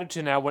this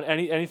attitude now when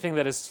anything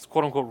that is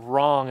quote unquote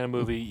wrong in a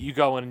movie, you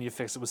go in and you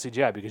fix it with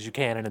CGI because you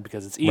can and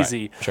because it's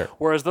easy. Right. Sure.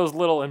 Whereas those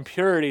little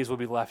impurities would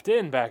be left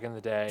in back in the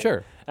day.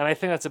 Sure. And I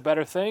think that's a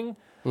better thing.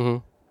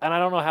 And I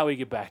don't know how we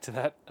get back to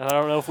that. And I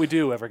don't know if we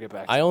do ever get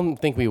back to I don't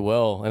think we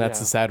will. And that's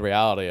the sad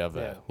reality of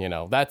it. You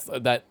know, that's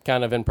that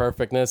kind of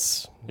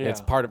imperfectness.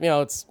 It's part of,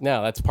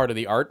 that's part of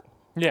the art.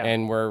 Yeah.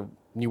 And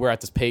we're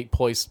at this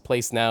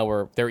place now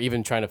where they're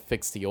even trying to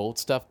fix the old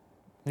stuff.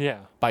 Yeah.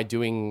 By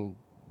doing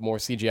more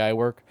CGI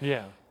work.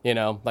 Yeah. You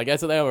know, like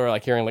as they were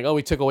like hearing like, oh,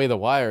 we took away the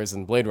wires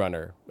in Blade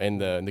Runner in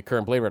the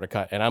current Blade Runner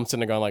cut, and I'm sitting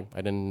there going like, I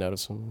didn't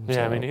notice them.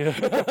 Yeah, me neither. I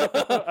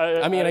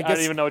guess I don't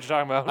even know what you're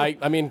talking about.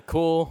 I mean,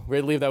 cool,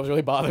 Ridley, that was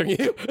really bothering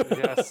you.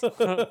 Yes.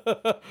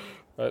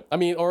 I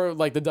mean, or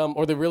like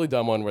the really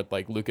dumb one with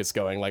like Lucas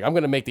going like, I'm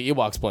gonna make the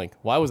Ewoks blink.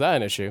 Why was that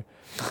an issue?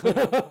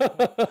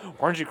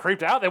 Weren't you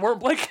creeped out? They weren't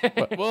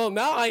blinking. Well,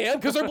 now I am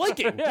because they're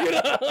blinking. Yeah. You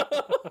know?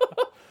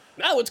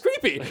 Now it's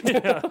creepy.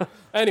 Yeah.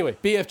 Anyway,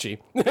 BFG.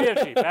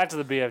 BFG. Back to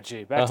the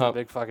BFG. Back to the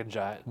big fucking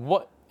giant.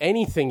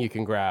 Anything you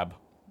can grab,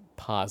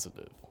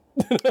 positive.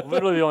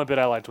 Literally the only bit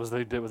I liked was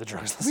the bit with the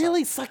drugs.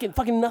 Really?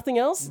 Fucking nothing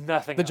else?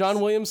 Nothing The John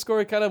Williams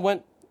score kind of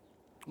went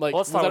like...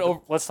 Let's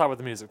start with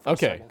the music for a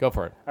second. Go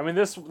for it. I mean,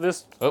 this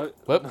was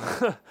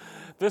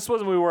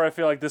a movie where I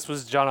feel like this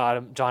was John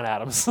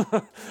Adams.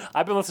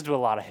 I've been listening to a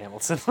lot of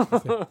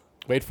Hamilton.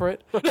 Wait for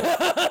it.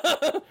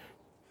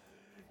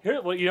 Here,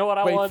 well, you know what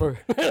I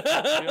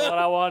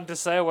wanted to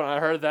say when I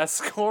heard that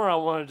score? I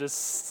wanted to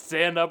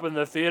stand up in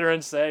the theater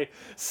and say,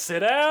 "Sit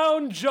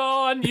down,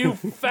 John, you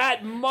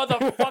fat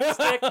motherfuck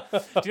stick."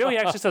 Do you know he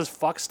actually says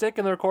 "fuck stick"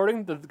 in the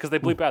recording? Because they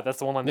bleep out. That's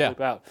the one line they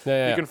bleep out.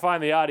 You can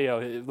find the audio.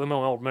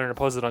 Limo Mariner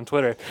posted it on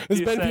Twitter. This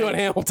is Ben Pugh and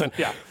Hamilton.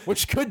 Yeah,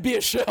 which could be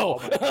a show.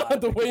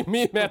 The way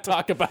me and Matt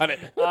talk about it.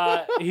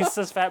 He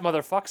says "fat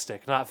motherfuck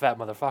stick," not "fat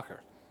motherfucker."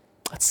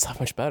 That's so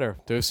much better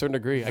to a certain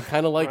degree. I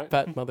kind of like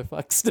fat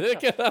motherfuck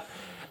stick.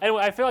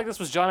 Anyway, I feel like this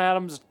was John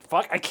Adams.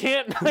 Fuck, I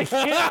can't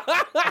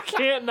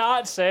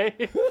not say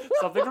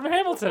something from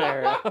Hamilton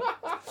area.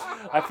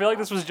 I feel like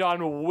this was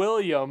John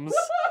Williams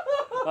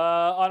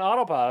on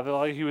autopilot. I feel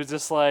like he was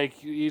just like,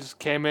 he just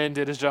came in,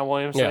 did his John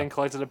Williams thing,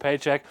 collected a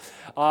paycheck.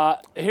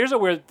 Here's a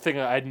weird thing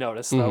I'd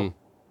noticed though.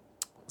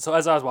 So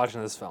as I was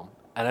watching this film,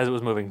 and as it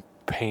was moving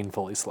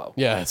painfully slow.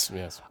 Yes.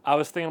 I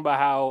was thinking about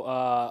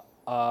how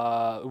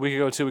a week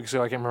ago, 2 weeks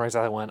ago, I can't remember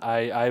exactly when,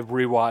 I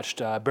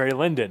rewatched Barry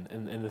Lyndon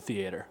in the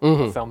theater,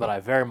 a film that I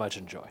very much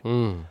enjoy.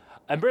 And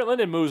Barry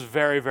Lyndon moves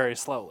very, very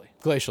slowly.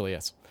 Glacially,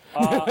 yes.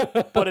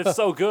 But it's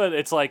so good,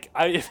 it's like,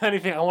 if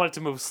anything, I want it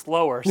to move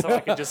slower so I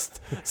can just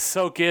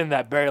soak in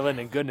that Barry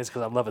Lyndon goodness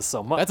because I love it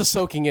so much. That's a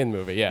soaking in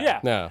movie, yeah.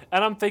 No.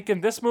 And I'm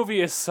thinking, this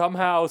movie is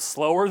somehow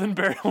slower than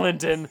Barry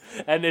Lyndon,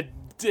 and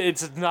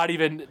it's not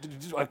even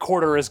a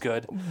quarter as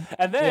good.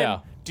 And then,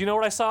 do you know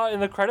what I saw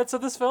in the credits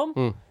of this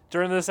film?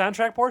 During the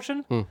soundtrack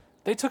portion,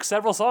 they took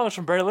several songs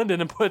from Barry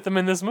Lyndon and put them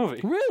in this movie.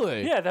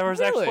 Really? Yeah, there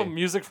was actual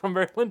music from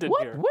Barry Lyndon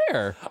here.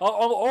 Where?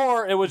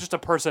 Or it was just a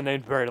person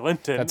named Barry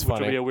Lyndon, which would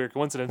be a weird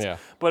coincidence. Yeah.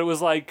 But it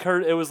was like I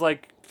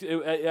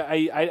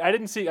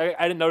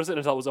didn't notice it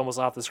until it was almost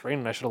off the screen,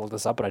 and I should have looked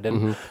this up, but I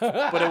didn't.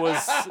 But it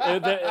was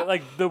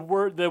like the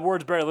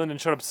words Barry Lyndon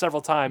showed up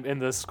several times in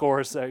the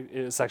score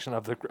section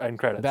of the end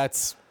credits.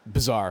 That's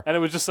bizarre. And it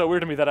was just so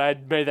weird to me that I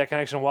had made that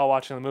connection while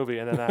watching the movie,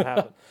 and then that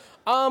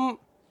happened.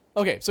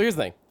 Okay, so here's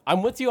the thing.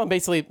 I'm with you on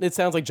basically, it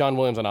sounds like John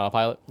Williams on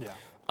autopilot. Yeah.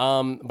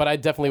 But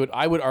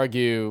I would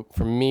argue,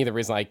 for me, the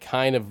reason I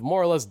kind of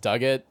more or less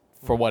dug it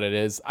for what it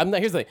is.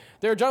 Here's the thing.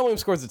 There are John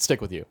Williams scores that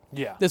stick with you.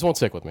 Yeah. This won't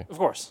stick with me. Of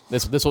course.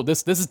 This is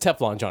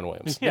Teflon John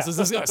Williams. Yeah. This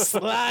is going to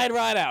slide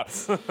right out.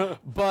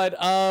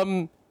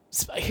 But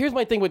here's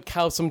my thing with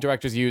how some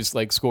directors use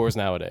like scores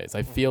nowadays.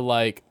 I feel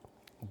like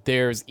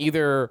there's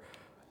either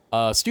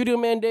a studio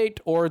mandate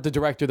or the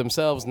director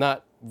themselves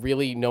not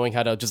really knowing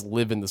how to just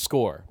live in the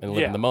score and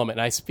live in the moment.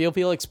 And I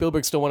feel like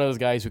Spielberg's still one of those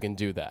guys who can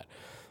do that.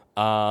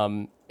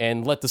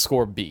 And let the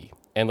score be.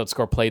 And let the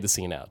score play the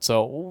scene out.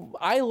 So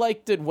I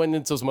liked it when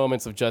it's those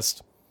moments of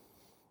just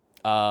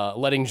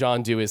letting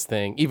John do his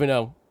thing, even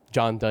though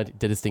John did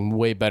his thing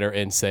way better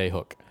in, say,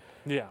 Hook.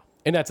 Yeah.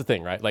 And that's the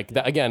thing, right? Like,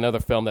 again,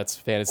 another film that's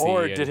fantasy.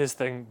 Or did his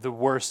thing the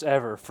worst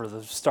ever for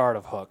the start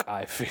of Hook,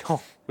 I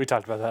feel. We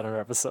talked about that in our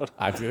episode.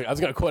 I was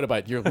going to quote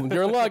about you're in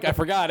luck. I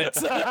forgot it.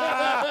 All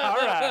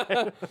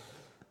right.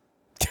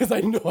 Because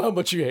I know how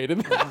much you hate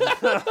him.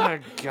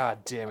 God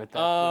damn it.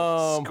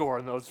 That score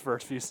in those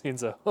first few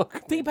scenes of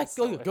Hook. Think back.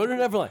 Go to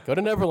Neverland. Go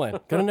to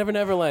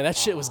Neverland. That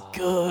shit was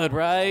good,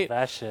 right?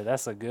 That's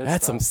a good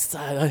That's some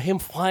him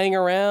flying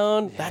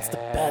around. Yeah, that's the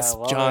best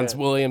John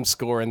Williams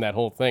score in that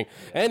whole thing.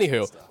 Yeah,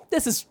 anywho,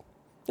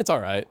 it's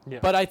all right. Yeah.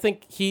 But I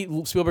think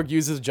Spielberg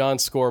uses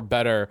John's score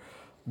better,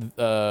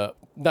 not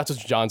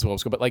just John's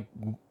Williams score, but like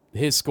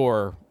his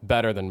score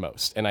better than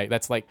most. And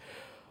that's like...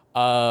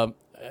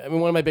 I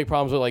mean, one of my big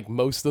problems with like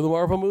most of the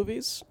Marvel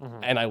movies,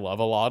 and I love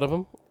a lot of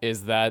them,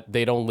 is that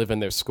they don't live in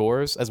their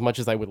scores as much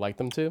as I would like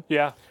them to.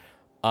 Yeah.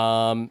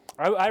 I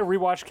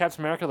rewatched Captain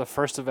America: The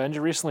First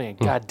Avenger recently, and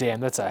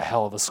goddamn, that's a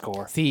hell of a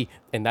score. See,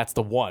 and that's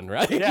the one,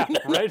 right? Yeah,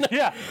 right.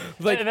 Yeah,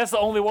 and that's the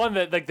only one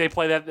that like they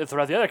play that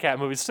throughout the other Cap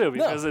movies too,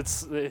 because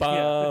it's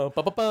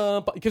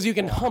because you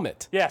can hum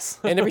it. Yes,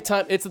 and every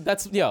time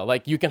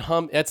like you can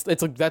hum. That's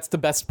the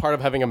best part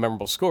of having a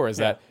memorable score is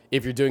that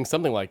if you're doing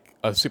something like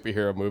a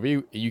superhero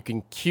movie, you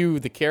can cue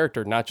the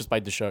character not just by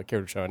the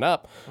character showing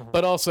up,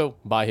 but also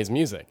by his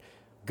music.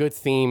 good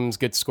themes,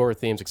 good score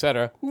themes,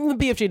 etc. The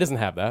BFG doesn't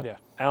have that. Yeah.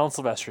 Alan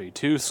Silvestri,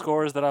 2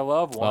 scores that I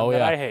love, 1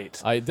 that I hate.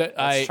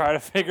 Let's try to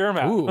figure them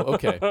out. Ooh,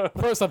 okay.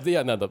 First off,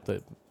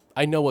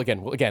 I know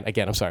again.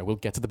 I'm sorry. We'll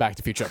get to the Back to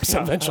the Future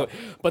episode eventually.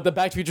 But the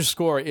Back to the Future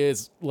score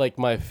is like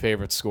my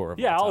favorite score.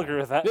 Yeah, I'll agree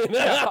with that.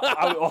 Yeah,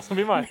 I would also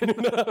be mine.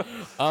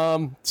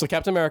 So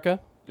Captain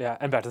America. Yeah,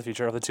 and Back to the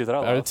Future are the 2 that I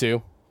love. Are the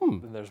 2.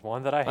 And there's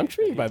 1 that I hate. I'm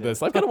intrigued by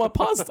this. I'm gonna want to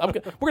pause. We're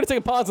gonna take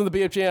a pause on the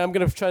BFG. I'm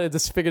gonna try to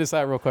just figure this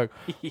out real quick.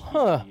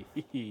 Huh.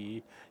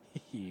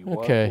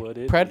 Okay.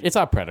 It's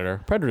not Predator.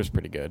 Predator's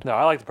pretty good. No,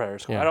 I like the Predator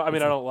score. Yeah. I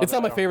don't love it's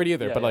not my favorite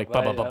either, but like I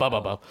like the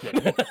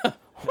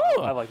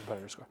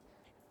Predator score.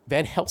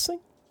 Van Helsing?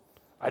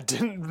 I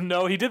didn't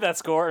know he did that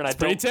score, and it's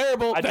pretty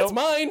terrible. That's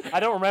mine. I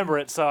don't remember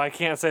it, so I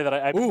can't say that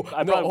I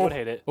probably would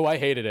hate it. Oh, I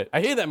hated it.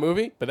 I hated that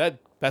movie, but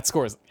that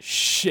score is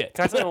shit.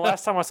 Can I say the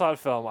last time I saw a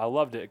film, I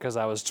loved it because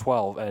I was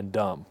 12 and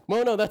dumb.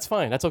 Well, no, that's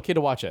fine. That's okay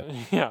to watch it.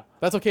 Yeah.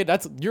 That's okay. I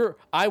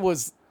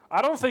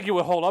don't think it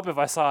would hold up if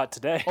I saw it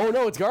today. Oh,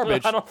 no, it's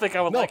garbage. I don't think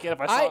I would like it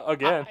if I saw it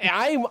again.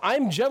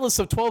 I'm jealous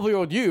of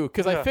 12-year-old you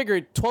because I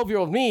figured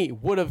 12-year-old me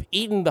would have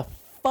eaten the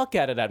fuck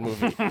out of that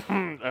movie.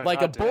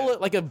 like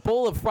a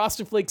bowl of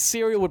Frosted Flakes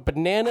cereal with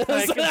bananas.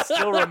 I can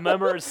still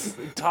remember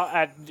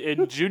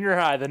in junior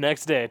high the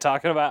next day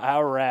talking about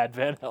how rad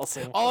Van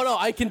Helsing was. Oh no,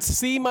 I can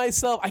see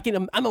myself.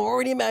 I'm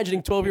already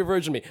imagining 12-year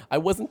version me. I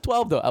wasn't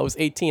 12 though. I was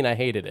 18. I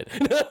hated it.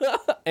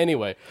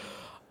 Anyway,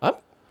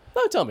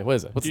 tell me, what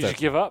is it? Did you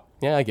give up?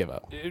 Yeah, I give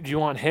up. Do you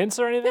want hints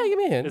or anything? Yeah, give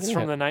me a hint. It's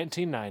from the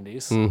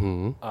 1990s.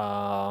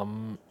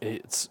 Mm-hmm.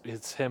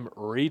 It's him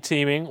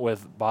re-teaming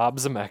with Bob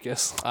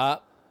Zemeckis.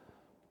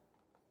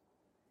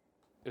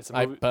 It's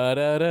a movie.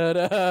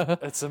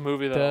 It's a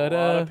movie that a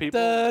lot of people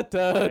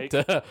like,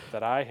 that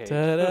I hate.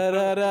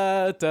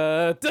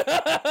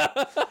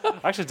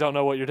 I actually don't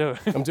know what you're doing.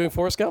 I'm doing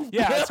Forrest Gump?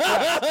 Yeah, that's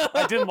correct.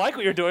 I didn't like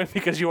what you're doing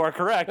because you are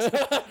correct.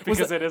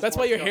 Because it is. That's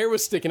why your hair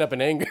was sticking up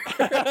in anger.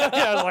 Yeah,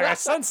 I was like, I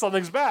sense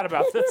something's bad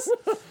about this.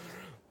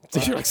 So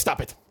you're like,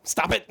 stop it.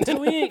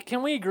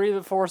 Can we agree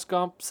that Forrest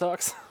Gump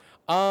sucks?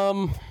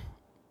 I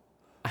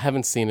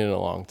haven't seen it in a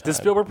long time. Did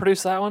Spielberg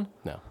produce that one?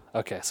 No.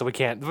 Okay, so we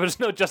can't.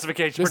 There's no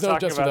justification for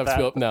talking about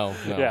that. No.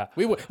 Yeah.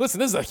 Listen,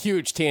 this is a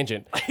huge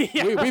tangent.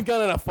 We've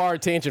gone on a far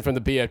tangent from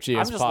the BFG.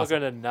 I'm just looking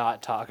to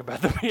not talk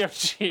about the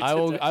BFG today.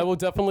 I will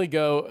definitely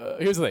go.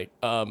 Here's the thing.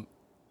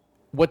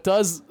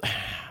 Here's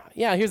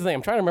the thing.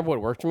 I'm trying to remember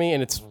what worked for me,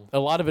 and a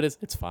lot of it is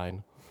it's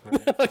fine.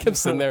 Right. Like I'm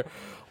sitting there.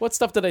 What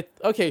stuff did I?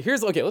 Okay,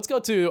 let's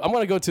go to. I'm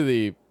gonna go to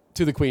the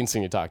Queen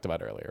scene you talked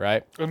about earlier,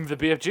 right? In the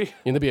BFG?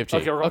 In the BFG.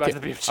 Okay, we're going back to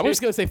the BFG. I'm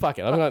just going to say fuck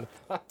it.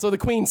 So the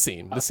Queen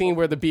scene. The scene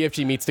where the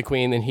BFG meets the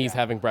Queen and he's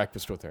having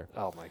breakfast with her.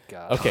 Oh, my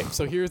God. Okay,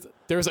 so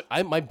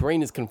my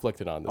brain is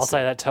conflicted on this. I'll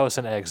say that toast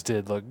and eggs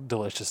did look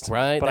delicious to me.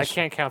 Right. But I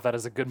can't count that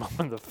as a good moment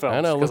in the film. I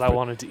know. Because I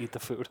wanted to eat the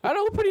food. I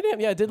know,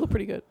 it did look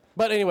pretty good.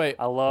 But anyway.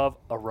 I love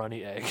a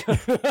runny egg.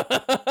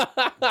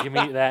 Give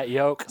me that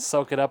yolk,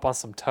 soak it up on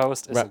some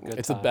toast. It's a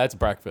good time. That's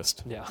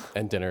breakfast. Yeah.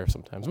 And dinner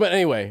sometimes. But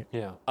anyway.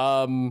 Yeah.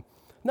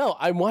 No,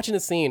 I'm watching the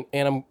scene,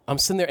 and I'm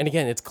sitting there, and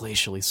again, it's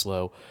glacially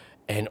slow,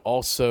 and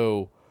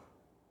also,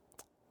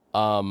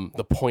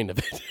 the point of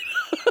it.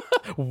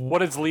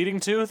 What it's leading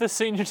to, the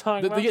scene you're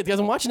talking about? Because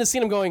I'm watching the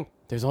scene, I'm going,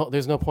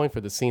 there's no point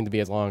for the scene to be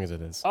as long as it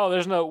is. Oh,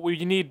 there's no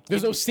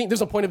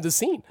point of the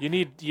scene. You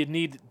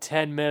need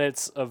 10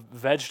 minutes of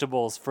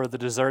vegetables for the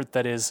dessert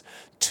that is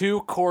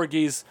 2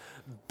 corgis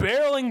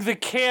barreling the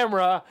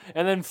camera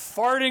and then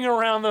farting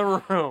around the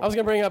room. I was going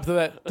to bring up to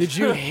that. Did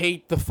you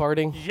hate the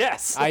farting?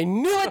 Yes. I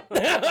knew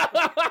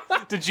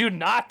it. Did you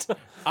not?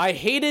 I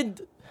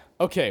hated...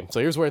 Okay, so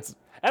here's where it's...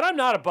 And I'm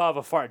not above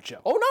a fart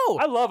joke. Oh, no.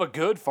 I love a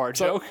good fart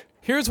joke.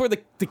 Here's where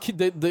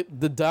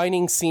the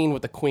dining scene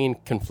with the Queen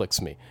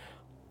conflicts me.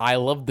 I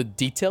love the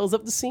details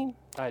of the scene.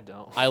 I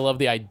don't. I love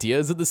the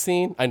ideas of the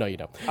scene. I know you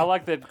don't. I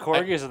like that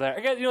corgis are there.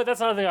 Again,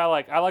 that's another thing I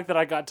like. I like that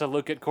I got to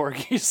look at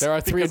corgis. There are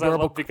 3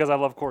 adorable... because I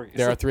love corgis.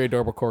 There are 3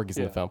 adorable corgis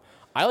in the film.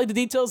 I like the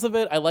details of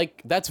it.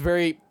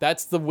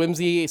 That's the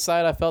whimsy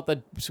side I felt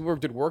that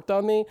Spielberg worked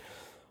on me.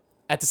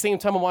 At the same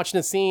time, I'm watching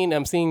the scene,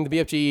 I'm seeing the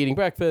BFG eating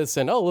breakfast,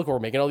 and look, we're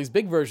making all these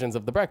big versions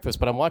of the breakfast,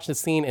 but I'm watching the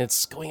scene, and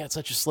it's going at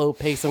such a slow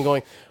pace. I'm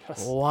going,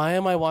 why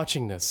am I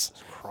watching this?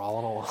 Just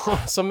crawling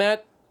along. So,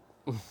 Matt,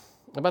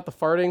 about the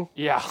farting?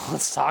 Yeah,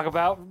 let's talk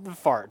about the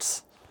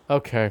farts.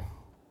 Okay.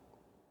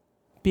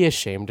 Be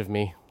ashamed of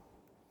me.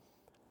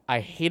 I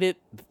hate it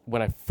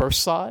when I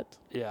first saw it.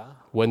 Yeah.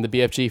 When the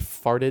BFG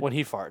farted. When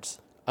he farts.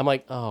 I'm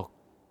like, oh,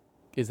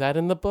 is that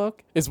in the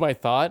book? Is my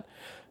thought.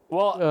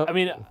 Well, I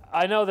mean,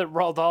 I know that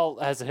Roald Dahl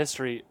has a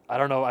history. I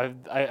don't know.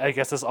 I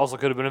guess this also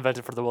could have been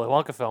invented for the Willy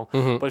Wonka film.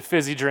 Mm-hmm. But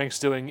fizzy drinks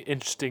doing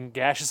interesting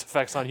gaseous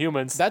effects on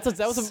humans. That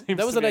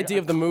was an idea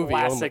of the movie.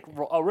 Classic.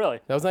 Only. Oh, really?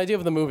 That was an idea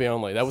of the movie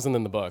only. That wasn't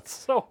in the book.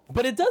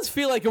 But it does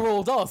feel like a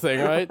Roald Dahl thing,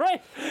 right?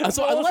 Right.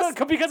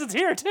 Because it's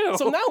here too.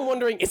 So now I'm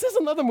wondering, is this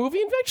another movie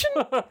invention?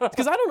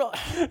 Because I don't know.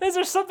 Is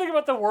there something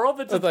about the world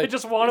that they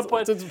just want to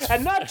put,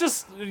 and not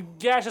just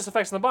gaseous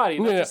effects on the body,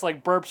 not just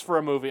like burps for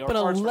a movie, or but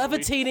a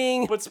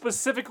levitating, but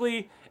specifically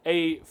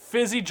a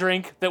fizzy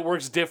drink that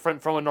works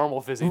different from a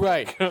normal physique.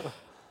 Right.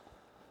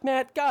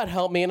 Matt, God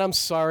help me, and I'm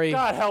sorry.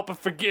 God help and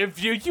forgive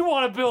you. You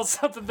want to build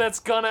something that's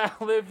gonna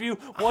outlive you.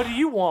 What do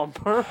you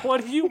want, Burr?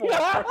 What do you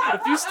want, Burr?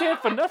 If you stand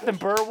for nothing,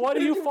 Burr, what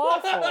do you fall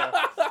for?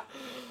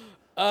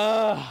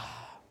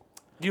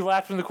 You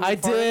laughed in the Queen I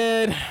fart?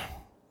 did.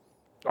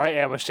 I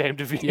am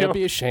ashamed of you. Yeah,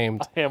 be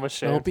ashamed. I am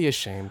ashamed. Don't be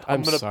ashamed.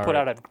 I'm gonna sorry. put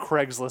out a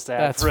Craigslist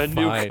ad That's for a fine.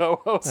 new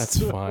co-host.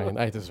 That's fine.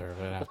 I deserve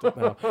it.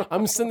 No.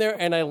 I'm sitting there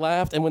and I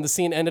laughed, and when the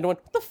scene ended, I went,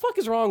 "What the fuck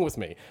is wrong with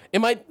me?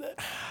 Am I?"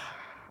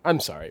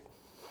 I'm sorry.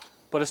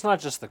 But it's not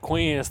just the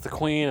Queen; it's the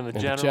Queen and the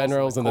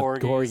generals and the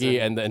Corgi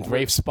and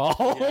Rafe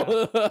Spall.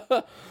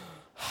 Yeah.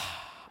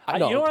 I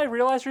You know what I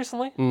realized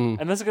recently?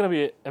 And this is gonna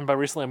be, and by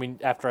recently I mean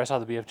after I saw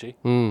the BFG.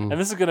 And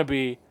this is gonna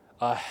be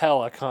a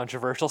hella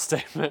controversial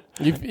statement.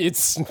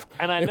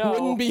 And I know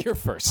it wouldn't be your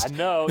first. I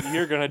know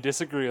you're gonna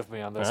disagree with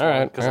me on this All one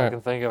right, because all I right.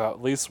 can think about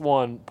at least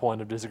one point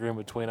of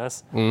disagreement between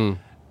us.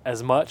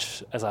 As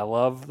much as I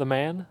love the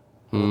man,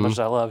 as much as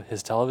I love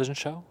his television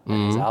show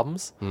and his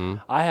albums,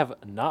 I have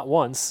not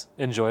once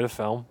enjoyed a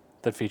film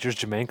that features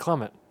Jermaine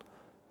Clement.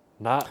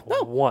 Not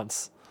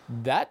once.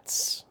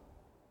 That's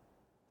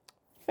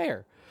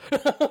fair.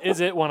 Is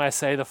it when I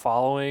say the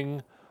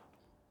following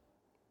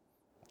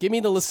Give me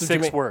the list of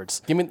 6 Jermaine-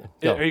 words? Give me.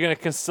 Go. Are you going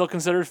to still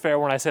consider it fair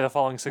when I say the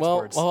following 6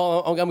 words?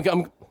 Well,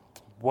 I'm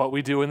What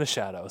We Do in the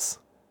Shadows.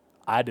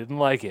 I didn't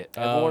like it.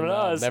 Everyone no,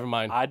 does. never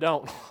mind. I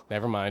don't.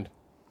 never mind.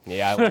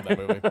 Yeah, I love that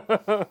movie.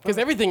 Because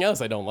everything else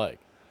I don't like.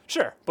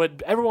 Sure,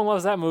 but everyone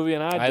loves that movie,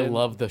 and I didn't.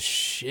 love the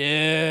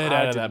shit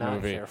out of that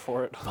movie. Care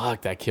for it.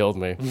 Fuck, that killed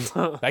me.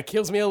 That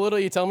kills me a little.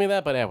 You tell me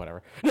that, but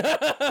whatever.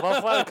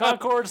 Love Flight of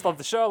Conchords. Love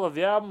the show. Love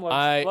the album.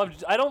 I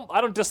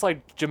don't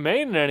dislike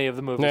Jermaine in any of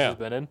the movies he's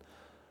been in.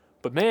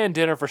 But man,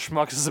 Dinner for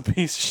Schmucks is a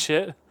piece of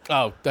shit.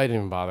 Oh, I didn't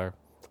even bother.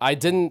 I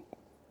didn't.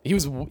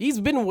 He's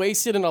been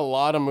wasted in a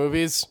lot of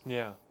movies.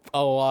 Yeah.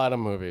 A lot of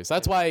movies.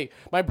 That's why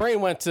my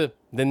brain went to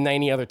the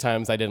 90 other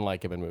times I didn't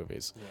like him in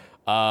movies.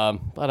 Yeah.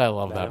 But I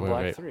love that in movie.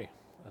 Black 3.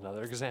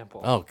 Another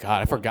example. Oh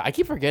God, I forgot. I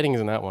keep forgetting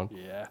he's in that one.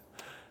 Yeah.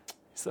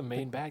 He's the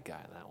main bad guy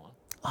in that one.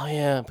 Oh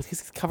yeah, but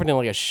he's covered in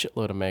like a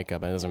shitload of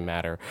makeup, and it doesn't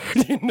matter.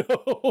 You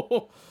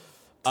know.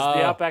 Does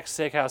the Outback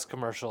Steakhouse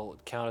commercial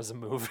count as a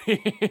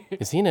movie?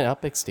 Is he in an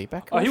Outback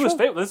Steakhouse? Oh, he was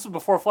famous. This was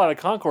before Flight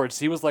of Conchords.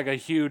 He was like a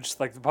huge,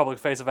 like the public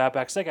face of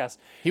Outback Steakhouse.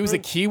 He was a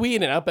Kiwi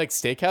in an Outback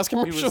Steakhouse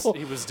commercial.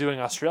 He was doing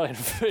Australian.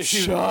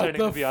 Shut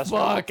the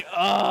fuck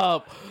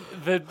up.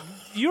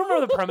 You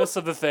remember the premise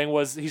of the thing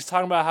was he's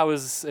talking about how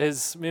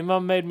his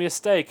mom made me a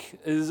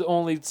steak. Is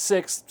only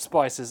 6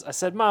 spices. I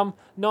said, Mom,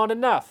 not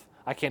enough.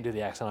 I can't do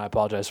the accent. I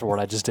apologize for what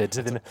I just did.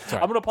 I'm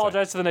going to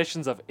apologize to the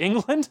nations of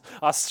England,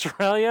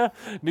 Australia,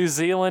 New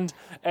Zealand,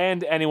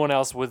 and anyone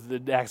else with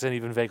an accent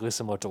even vaguely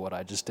similar to what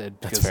I just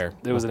did. That's fair.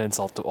 It was an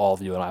insult to all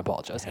of you, and I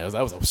apologize. Yeah,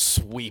 that was a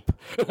sweep.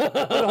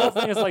 The whole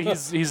thing is like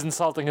he's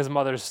insulting his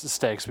mother's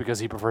steaks because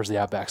he prefers the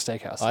Outback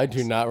Steakhouse. I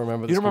do not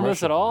remember this. You don't remember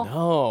this at all?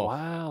 No.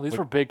 Wow, these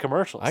were big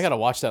commercials. I gotta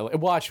watch that.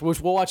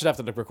 We'll watch it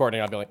after the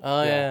recording. I'll be like,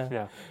 oh yeah.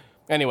 Yeah.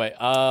 Anyway,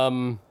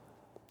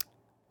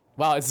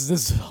 wow, this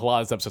is a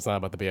lot of this episode's not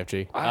about the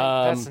BFG.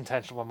 That's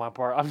intentional on my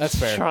part. I'm That's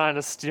just fair. trying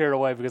to steer it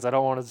away because I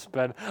don't want to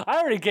spend. I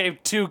already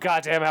gave 2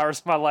 goddamn hours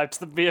of my life to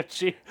the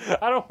BFG.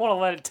 I don't want to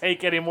let it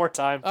take any more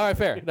time. All right,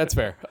 fair. That's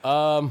fair.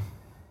 Because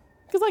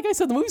like I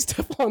said, the movie's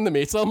too long to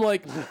me, so I'm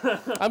like,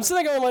 I'm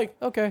sitting there, I'm like,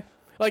 okay,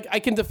 like I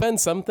can defend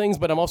some things,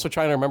 but I'm also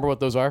trying to remember what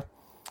those are.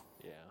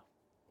 Yeah.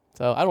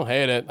 So I don't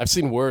hate it. I've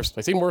seen worse.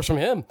 I've seen worse from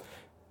him.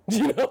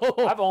 You know,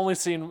 I've only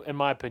seen, in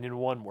my opinion,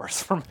 one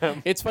worse from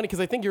him. it's funny because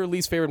I think your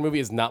least favorite movie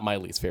is not my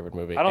least favorite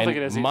movie. I don't think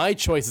it is either. My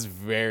choice is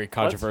very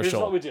controversial.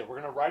 Here's what we do. We're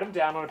gonna write them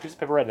down on a piece of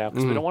paper right now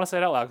because we don't want to say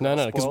it out loud. No,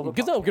 because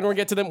we're gonna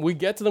get to them. We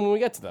get to them when we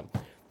get to them.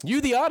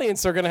 You, the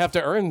audience, are gonna have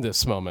to earn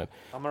this moment.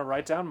 I'm gonna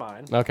write down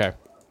mine. Okay.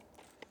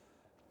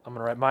 I'm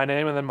gonna write my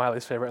name and then my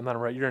least favorite, and then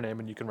I'll write your name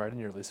and you can write in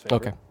your least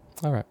favorite. Okay.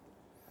 All right.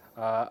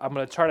 I'm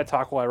gonna try to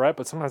talk while I write,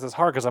 but sometimes it's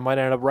hard because I might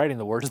end up writing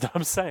the words that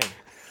I'm saying.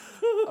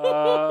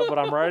 But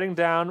I'm writing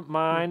down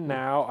mine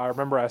now. I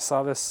remember I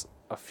saw this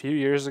a few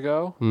years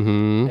ago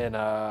in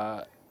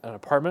an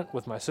apartment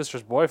with my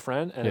sister's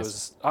boyfriend, and it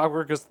was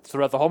awkward because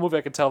throughout the whole movie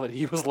I could tell that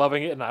he was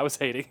loving it and I was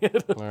hating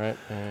it. All right.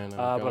 And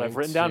but I've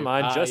written down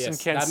mine. Justin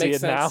can't see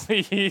it now.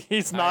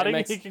 He's nodding.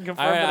 He can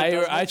confirm.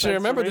 I actually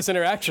remember this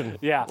interaction.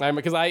 Yeah.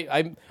 Because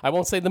I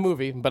won't say the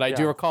movie, but I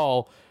do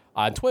recall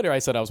on Twitter I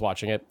said I was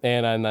watching it,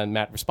 and then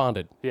Matt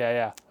responded.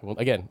 Yeah.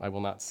 I will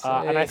not say.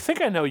 And I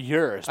think I know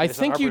yours. I based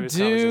on think our you previous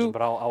do. conversation,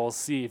 but I will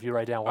see if you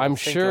write down what I'm I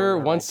think sure I'm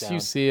gonna once write you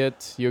down. see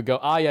it, you go,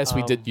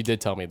 you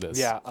did tell me this.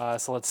 Yeah,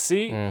 so let's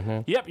see.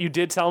 Yep, you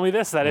did tell me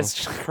this. That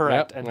is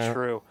correct and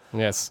true.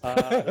 Yes.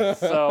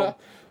 So,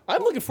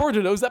 I'm looking forward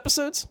to those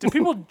episodes. do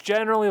people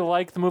generally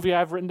like the movie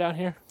I've written down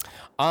here?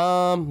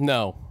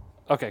 No.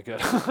 Okay, good.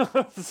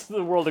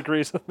 The world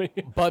agrees with me.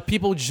 But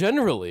people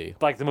generally,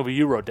 Like the movie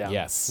you wrote down.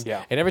 yes.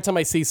 Yeah. And every time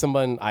I see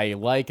someone I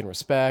like and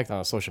respect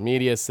on social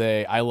media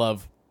say, I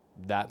love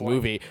that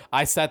movie,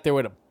 I sat there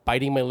with a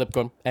biting my lip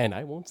going, and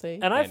I won't say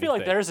And I feel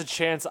like anything. there's a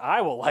chance I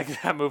will like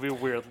that movie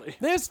weirdly.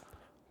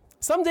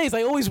 some days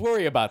I always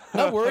worry about,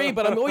 not worry,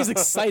 but I'm always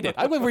excited.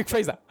 I'm going to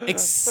rephrase that.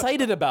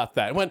 Excited about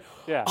that. When,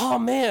 oh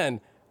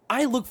man,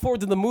 I look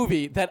forward to the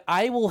movie that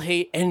I will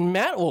hate and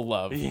Matt will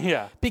love.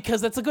 Yeah. Because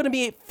that's going to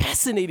be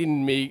fascinating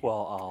to me.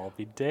 Well, I'll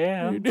be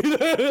damned.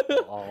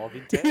 I'll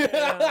be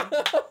damned.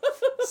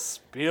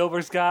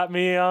 Spielberg's got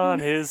me on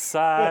his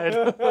side.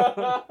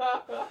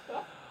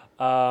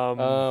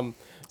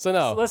 So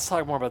no. So let's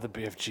talk more about the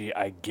BFG,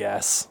 I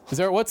guess. Is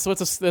there what's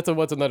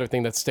another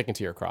thing that's sticking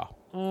to your craw?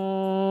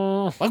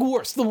 Like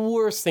the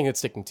worst thing that's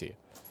sticking to you.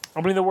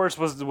 I mean, the worst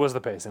was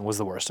the pacing. Was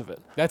the worst of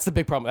it. That's the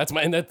big problem.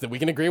 We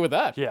can agree with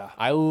that. Yeah.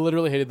 I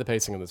literally hated the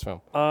pacing of this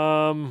film.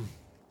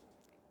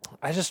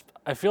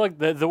 I feel like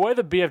the way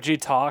the BFG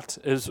talked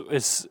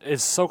is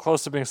so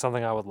close to being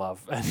something I would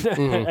love,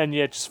 and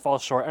yet just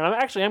falls short. And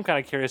I'm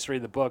kind of curious to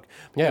read the book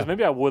because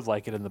maybe I would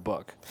like it in the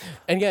book.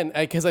 And again,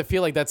 because I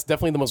feel like that's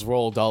definitely the most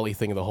Roald Dahl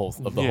thing of the whole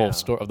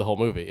story of the whole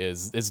movie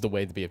is the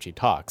way the BFG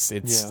talks.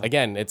 It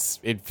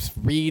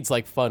reads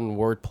like fun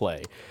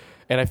wordplay.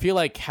 And I feel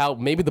like how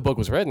maybe the book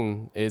was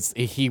written is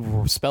he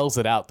spells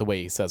it out the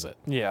way he says it.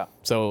 Yeah.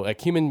 So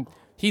like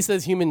he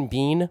says human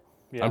being.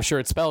 Yeah. I'm sure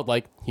it's spelled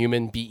like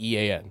human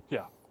BEAN.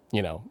 Yeah.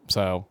 You know,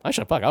 so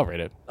I'll rate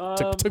it.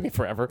 Took me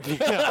forever.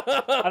 Yeah.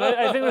 And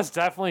I think this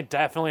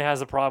definitely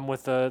has a problem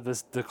with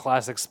the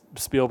classic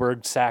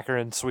Spielberg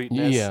saccharine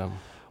sweetness. Yeah.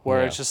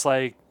 Where it's just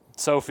like,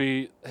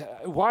 Sophie,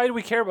 why do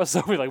we care about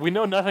Sophie? Like, we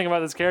know nothing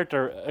about this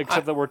character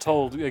except that we're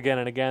told again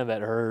and again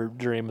that her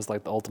dream is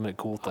like the ultimate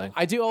cool thing.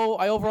 I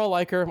overall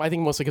like her. I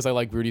think mostly because I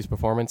like Ruby's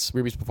performance,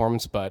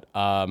 but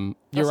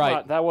you're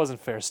right. That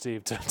wasn't fair,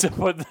 Steve, to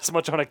put this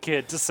much on a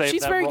kid to say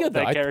she's very good,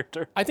 that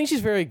character. I think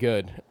she's very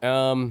good.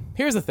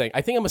 Here's the thing.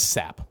 I think I'm a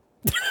sap.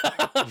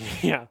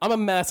 Yeah. I'm a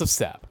massive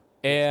sap.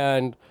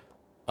 And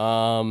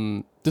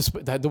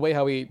the way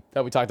how we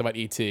talked about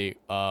E.T.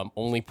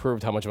 Only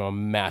proved how much of a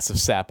massive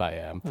sap I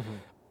am.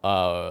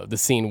 Mm-hmm. The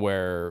scene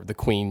where the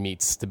Queen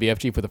meets the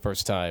BFG for the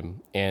first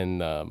time,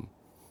 and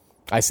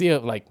I see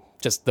it like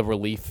just the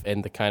relief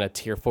and the kind of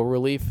tearful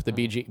relief the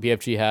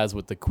BFG has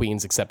with the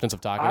Queen's acceptance of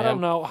talking to him. I don't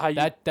know how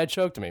that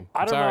choked me.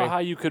 I don't know how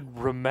you could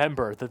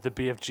remember that the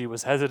BFG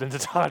was hesitant to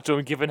talk to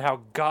him, given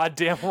how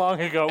goddamn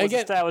long ago it was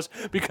established.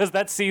 Because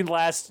that scene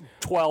lasts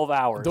 12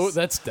 hours. Those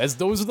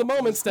are the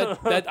moments when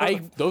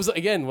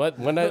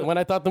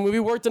I thought the movie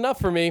worked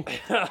enough for me.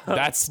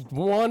 That's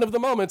one of the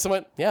moments I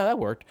went, yeah, that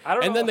worked.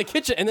 Then the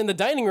kitchen and then the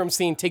dining room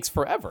scene takes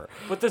forever.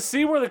 But the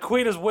scene where the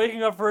Queen is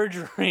waking up for a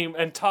dream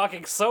and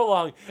talking so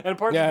long, and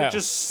part of it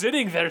just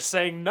sitting there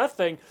saying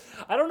nothing.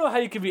 I don't know how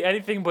you can be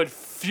anything but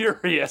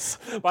furious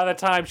by the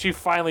time she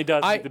finally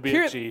does meet the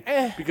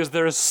BFG, because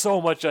there is so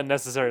much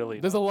unnecessary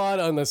lead. There's a lot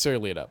of unnecessary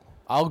lead up.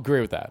 I'll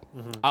agree with that.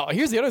 Mm-hmm.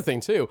 Here's the other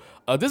thing too.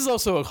 This is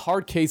also a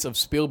hard case of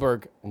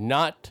Spielberg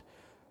not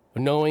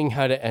knowing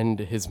how to end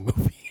his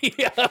movie.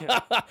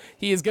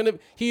 He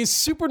is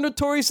super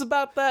notorious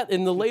about that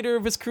in the later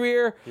of his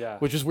career,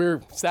 which is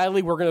where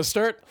sadly we're gonna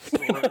start.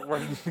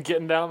 we're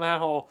getting down that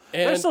hole.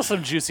 And there's still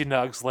some juicy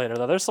nugs later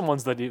though. There's some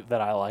ones that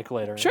I like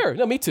later. Sure,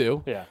 no, me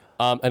too. Yeah.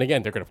 And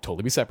again, they're gonna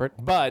totally be separate,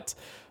 but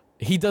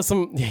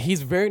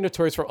he's very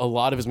notorious for a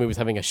lot of his movies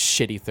having a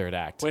shitty third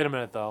act. Wait a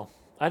minute though.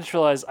 I just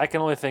realized I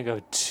can only think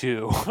of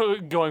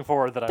 2 going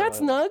forward that That's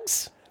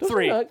nugs.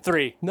 Three.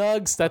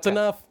 Nugs, that's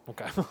enough.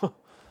 Okay.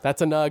 That's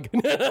a nug.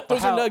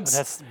 Those are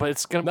nugs. But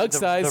it's gonna nug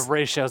size. The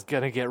ratio's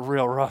gonna get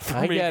real rough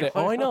for me. I get it.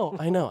 Oh, I know.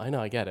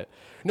 I get it.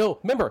 No,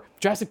 remember,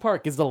 Jurassic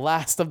Park is the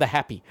last of the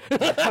happy.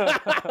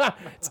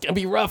 It's gonna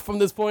be rough from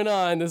this point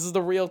on. This is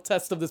the real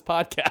test of this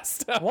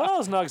podcast. One of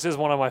those nugs is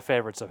one of my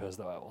favorites of his,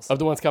 though. I will say. Of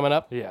the ones coming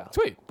up. Yeah.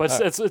 Sweet. But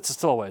it's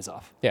still a ways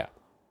off. Yeah.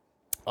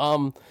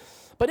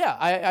 But yeah,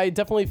 I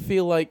definitely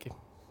feel like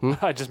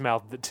I just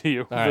mouthed it to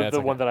you. Right,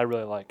 the one that I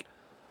really like.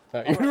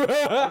 The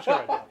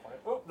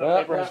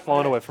paper has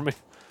flown away from me.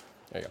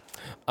 There you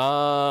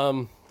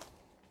go.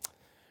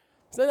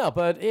 So no,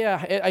 but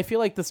yeah, I feel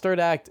like the third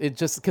act, it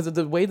just because of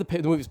the way the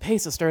movie's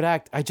paced, the third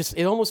act,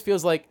 it almost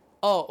feels like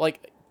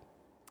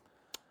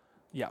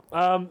yeah.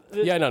 No.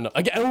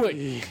 Again,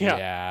 we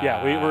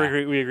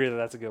agree that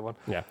that's a good one.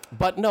 Yeah,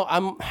 but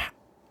no,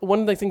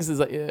 one of the things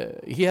is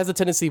he has a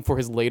tendency for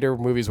his later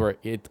movies where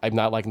I'm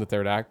not liking the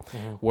third act,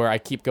 where I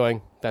keep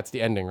going, that's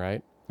the ending,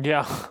 right?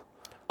 Yeah.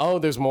 Oh,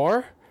 there's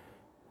more?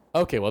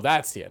 Okay, well,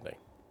 that's the ending.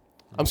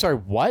 I'm sorry,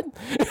 what?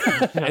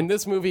 And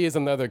this movie is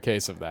another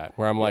case of that,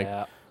 where I'm like,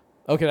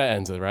 okay, that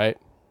ends it, right?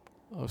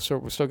 Oh, so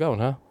we're still going,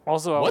 huh?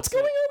 Also, what's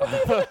going on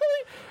with the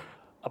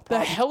the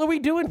hell are we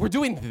doing? We're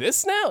doing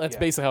this now? That's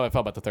basically how I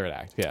felt about the third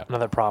act, yeah.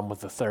 Another problem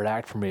with the third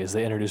act for me is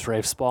they introduced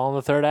Rafe Spall in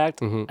the third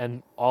act,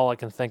 and all I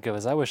can think of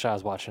is I wish I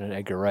was watching an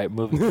Edgar Wright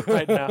movie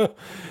right now.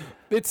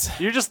 It's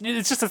just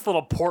this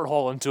little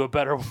porthole into a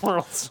better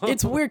world.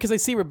 It's weird because I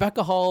see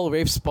Rebecca Hall,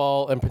 Rafe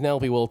Spall, and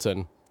Penelope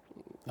Wilton.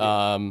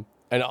 And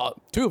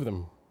 2 of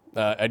them,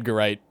 Edgar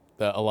Wright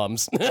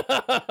alums.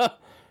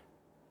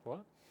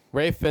 What?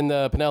 Rafe and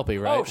Penelope,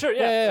 right? Oh, sure,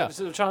 yeah.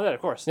 Shaun of the Dead,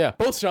 of course. Yeah,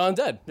 both Shaun of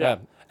the Dead. Yeah.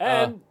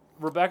 And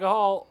Rebecca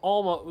Hall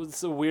almost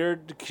was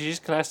weird. She's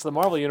connected to the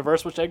Marvel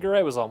universe, which Edgar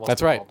Wright was almost.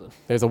 That's right. In.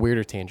 There's a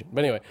weirder tangent,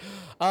 but anyway,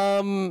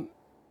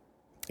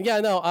 yeah,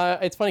 no,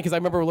 it's funny because I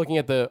remember looking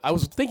at I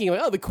was thinking,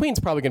 like, oh, the Queen's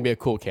probably going to be a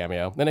cool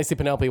cameo. Then I see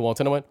Penelope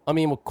Walton, and I went, I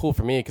mean, well, cool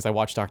for me because I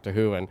watched Doctor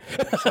Who and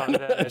Shaun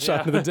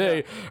of the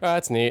Day. Oh,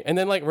 that's neat. And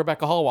then, like,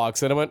 Rebecca Hall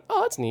walks in, and I went,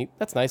 oh, that's neat.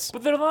 That's nice.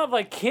 But they're not,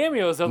 like,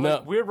 cameos. They're,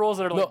 like, weird roles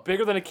that are, like,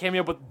 bigger than a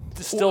cameo, but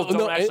still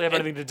don't actually have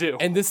anything to do.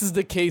 And this is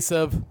the case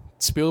of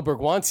Spielberg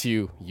wants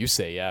you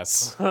say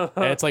yes. And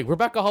it's like,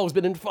 Rebecca Hall has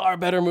been in far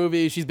better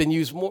movies. She's been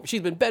used more.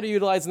 She's been better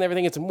utilized and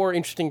everything. It's more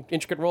interesting,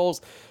 intricate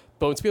roles.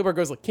 But when Spielberg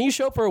goes, like, can you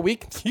show up for a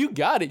week? You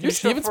got it. You're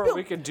Steven Spielberg. For a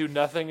week and do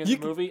nothing in the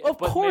movie? Of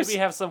course. Maybe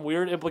have some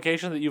weird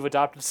implication that you've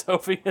adopted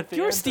Sophie at the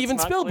end. You're Steven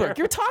Spielberg. Clear.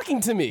 You're talking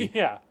to me.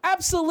 Yeah.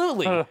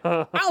 Absolutely.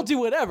 I'll do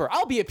whatever.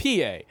 I'll be a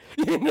PA.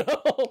 You know?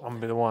 I'm going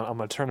to be the one. I'm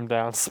going to turn him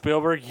down.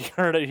 Spielberg, you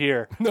heard it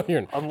here. No,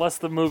 you're not. Unless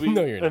the movie,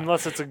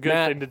 unless it's a good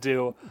thing to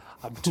do,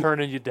 I'm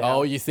turning you down.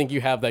 Oh, you think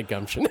you have that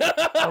gumption.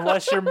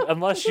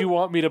 unless you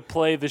want me to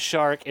play the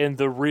shark in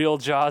the real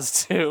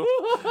Jaws 2,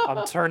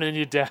 I'm turning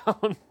you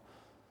down.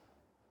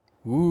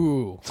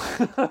 Ooh.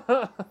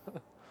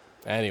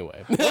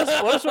 Anyway.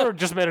 What if we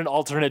just made an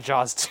alternate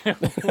Jaws 2?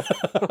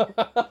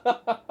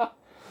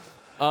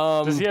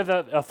 Does he have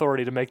that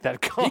authority to make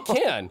that call? He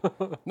can.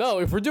 No,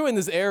 if we're doing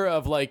this era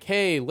of like,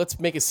 hey, let's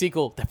make a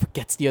sequel that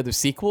forgets the other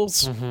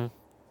sequels,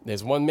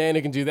 there's one man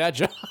who can do that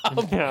job.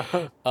 Yeah.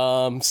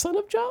 Son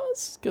of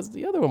Jaws? Because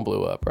the other one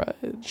blew up, right?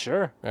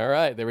 Sure. All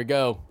right, there we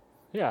go.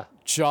 Yeah.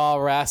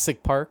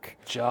 Jurassic Park.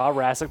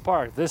 Jurassic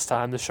Park. This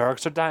time the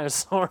sharks are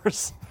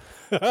dinosaurs.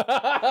 That's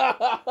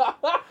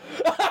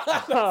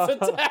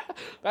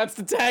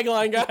the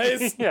tagline,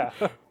 guys. Yeah.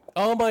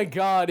 Oh my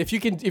God! If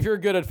you're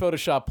good at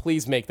Photoshop,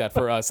 please make that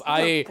for us.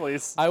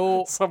 Please. I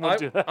will. Someone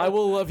do that. I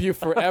will love you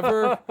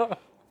forever.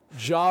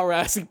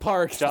 Jurassic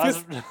Park.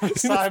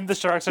 This time the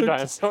sharks are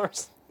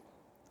dinosaurs.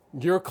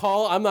 Your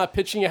call. I'm not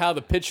pitching you how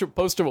the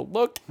poster will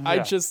look.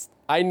 Yeah.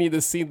 I need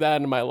to see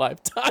that in my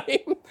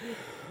lifetime.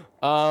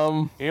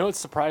 You know what's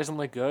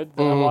surprisingly good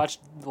that I watched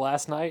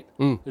last night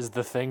is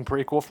the Thing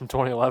prequel from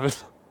 2011.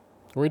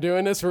 We're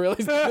doing this really?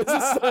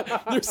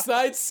 You're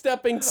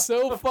sidestepping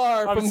so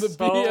far from the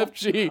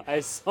BFG.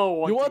 I so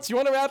want you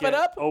want to wrap it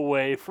up?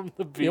 Away from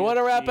the BFG. You want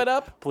to wrap it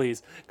up?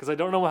 Please, because I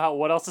don't know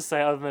what else to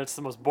say other than it's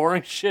the most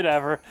boring shit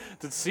ever.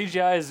 The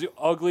CGI is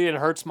ugly and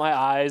hurts my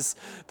eyes.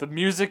 The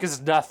music is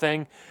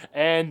nothing,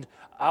 and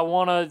I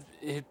want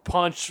to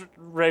punch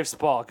Rafe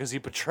Spall because he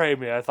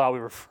betrayed me. I thought we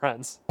were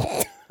friends.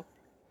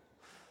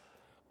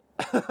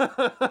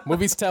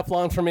 Movie's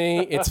Teflon for me.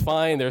 It's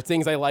fine. There are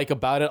things I like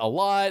about it a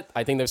lot.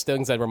 I think there's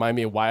things that remind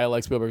me of why I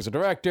like Spielberg as a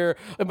director.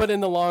 But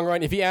in the long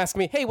run, if you ask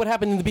me, hey, what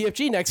happened in the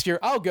BFG next year?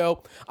 I'll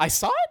go, I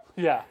saw it?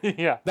 Yeah,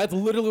 yeah. That's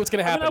literally what's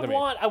going to happen to me.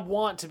 I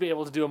want to be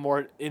able to do a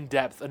more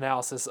in-depth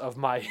analysis of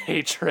my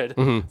hatred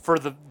for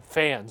the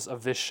fans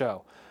of this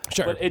show.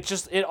 Sure. But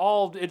it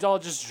all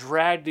just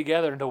dragged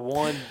together into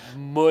one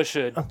mush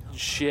of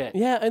shit.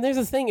 Yeah, and there's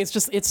the thing.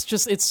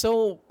 It's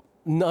so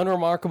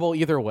unremarkable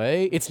either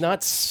way. It's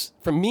not,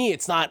 for me,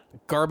 it's not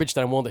garbage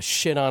that I'm willing to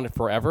shit on it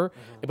forever,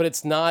 but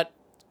it's not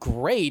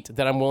great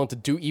that I'm willing to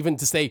do, even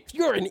to say,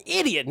 you're an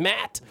idiot,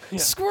 Matt. Yeah.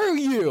 Screw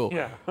you.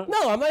 Yeah.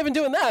 No, I'm not even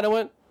doing that.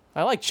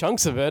 I like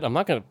chunks of it. I'm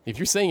not gonna. If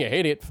you're saying you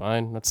hate it,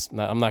 fine.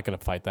 I'm not gonna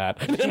fight that.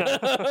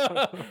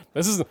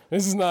 This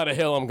is not a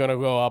hill I'm gonna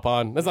go up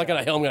on. That's not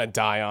a hill I'm gonna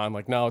die on.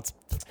 Like, no, it's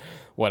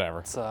whatever.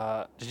 It's,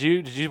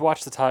 did you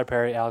watch the Tyler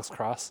Perry Alex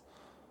Cross?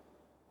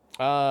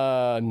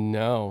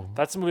 No.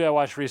 That's a movie I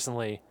watched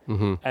recently,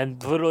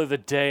 and literally the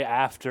day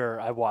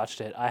after I watched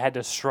it, I had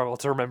to struggle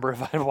to remember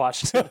if I had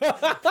watched it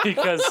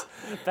because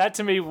that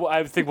to me,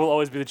 I think, will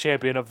always be the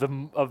champion of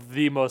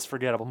the most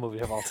forgettable movie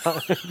of all time.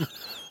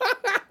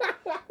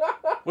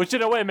 Which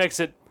in a way makes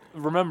it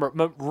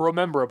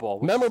rememberable.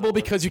 Memorable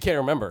because you can't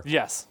remember.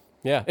 Yes.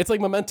 Yeah. It's like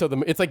Memento.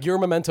 It's like your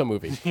Memento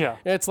movie. Yeah.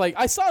 It's like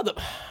I saw the.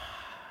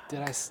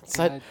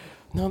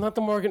 No, not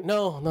the Morgan.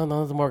 No,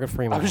 not the Morgan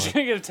Freeman. I'm just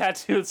gonna get a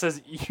tattoo that says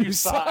 "You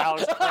saw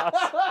Alex Cross."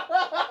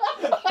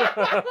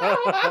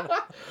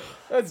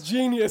 That's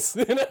genius.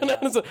 You're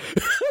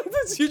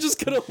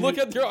just gonna look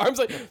at your arms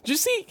like, did you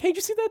see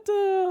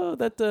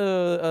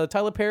that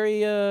Tyler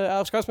Perry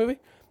Alex Cross movie?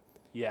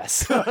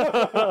 Yes.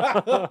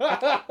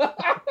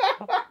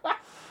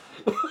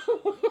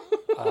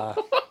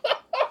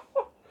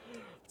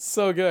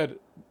 So good.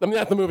 I mean,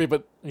 not the movie,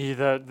 but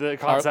the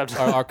concept.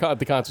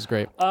 The concept's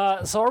great.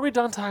 So are we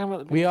done talking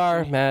about? We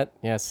are, Matt.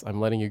 Yes, I'm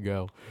letting you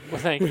go. Well,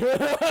 thank you.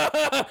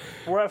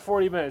 We're at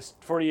 48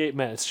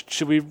 minutes.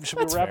 Should we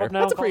wrap up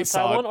now? That's pretty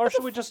solid. Or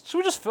should we just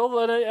fill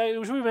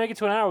it? Should we make it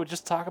to an hour? We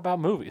just talk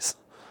about movies.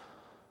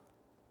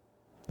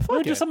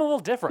 Maybe do something a little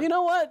different. You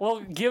know what? Well,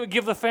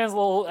 give the fans a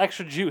little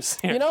extra juice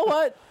here. You know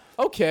what?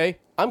 Okay,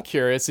 I'm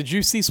curious. Did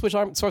you see Swiss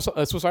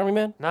Army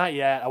Man? Not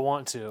yet. I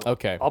want to.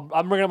 Okay.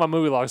 I'm bringing up my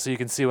movie log so you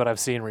can see what I've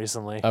seen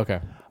recently. Okay.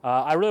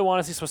 I really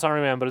want to see Swiss Army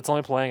Man, but it's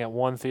only playing at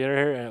one theater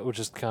here, which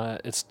is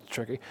it's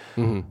tricky.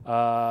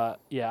 Mm-hmm.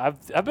 Yeah,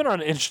 I've been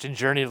on an interesting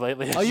journey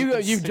lately. Oh,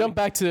 you jumped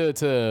back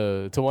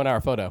to 1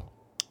 hour photo.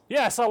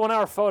 Yeah, I saw 1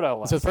 hour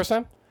photo. Is it the first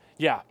time?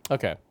 Yeah.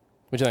 Okay.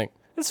 What'd you think?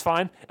 It's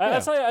fine.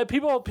 That's like,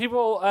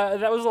 people.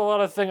 That was a lot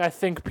of thing. I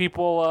think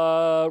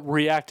people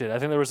reacted. I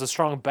think there was a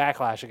strong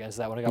backlash against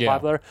that when it got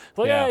popular.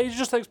 Like, he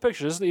just takes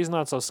pictures. He's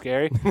not so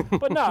scary.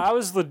 But no, I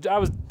was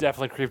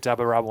definitely creeped out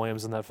by Robin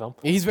Williams in that film.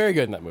 He's very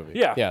good in that movie.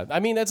 Yeah. Yeah. I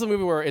mean, that's a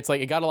movie where it's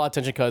like it got a lot of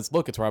attention because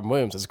look, it's Robin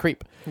Williams as a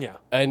creep. Yeah.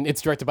 And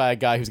it's directed by a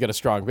guy who's got a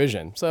strong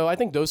vision. So I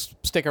think those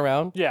stick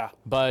around. Yeah.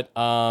 But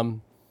I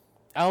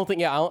don't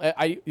think.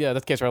 That's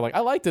the case where I'm like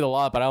I liked it a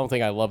lot, but I don't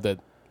think I loved it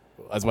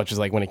as much as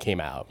like when it came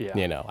out. Yeah.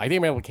 You know, I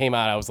think when it came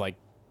out, I was like,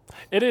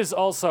 it is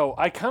also.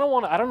 I kind of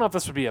want. I don't know if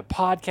this would be a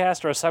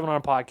podcast or a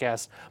 7-hour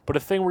podcast, but a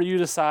thing where you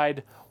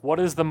decide what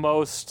is the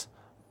most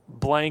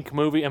blank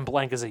movie and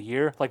blank is a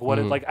year. Like what?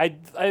 Like I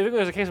think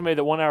there's a case made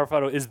that 1 hour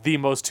photo is the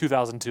most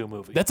 2002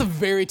 movie. That's a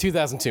very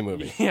 2002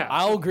 movie. Yeah.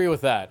 I'll agree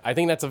with that. I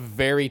think that's a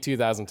very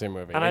 2002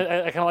 movie. And I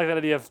kind of like that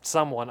idea of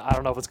someone. I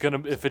don't know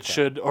if it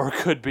should or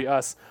could be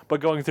us,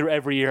 but going through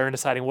every year and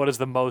deciding what is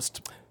the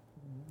most.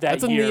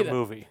 That's a year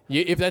movie.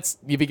 If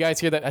you guys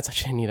hear that, that's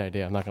actually a neat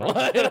idea. I'm not gonna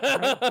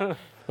lie.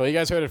 Well, you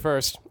guys heard it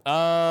first.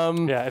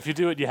 Yeah, if you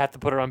do it, you have to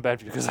put her on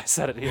bench because I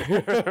said it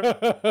here.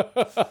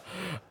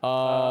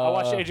 I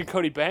watched Agent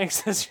Cody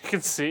Banks, as you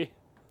can see.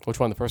 Which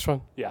one? The first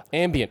one? Yeah.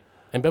 Ambient.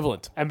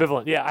 Ambivalent.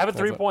 Yeah, I have a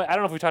 3-point. I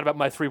don't know if we talked about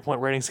my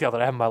 3-point rating scale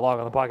that I have in my log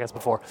on the podcast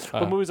before.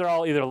 But movies are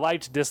all either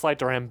liked,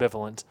 disliked, or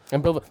ambivalent.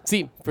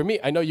 See, for me,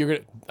 I know you're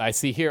gonna. I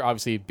see here,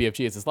 obviously,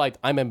 BFG is disliked.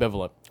 I'm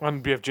ambivalent.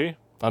 I'm BFG.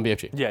 On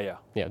BFG.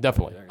 Yeah,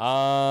 definitely.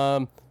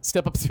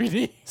 Step Up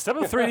 3D. Step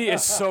Up 3D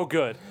is so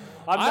good.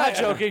 I'm not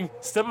joking.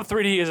 Step Up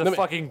 3D is a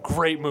fucking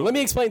great movie. Let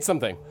me explain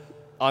something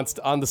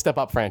on the Step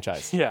Up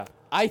franchise. Yeah.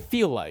 I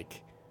feel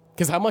like,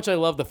 because how much I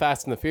love the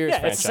Fast and the Furious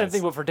franchise. It's the same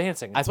thing, but for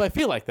dancing. That's why I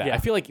feel like that. Yeah. I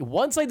feel like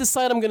once I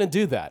decide I'm going to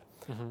do that,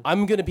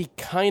 I'm going to be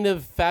kind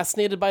of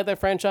fascinated by that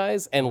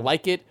franchise and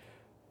like it,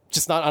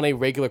 just not on a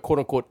regular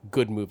quote-unquote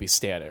good movie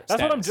standard. That's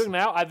what I'm doing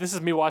now. This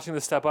is me watching the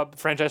Step Up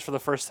franchise for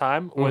the first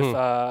time with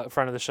a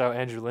friend of the show,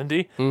 Andrew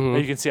Lindy.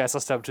 You can see I saw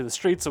Step Up to the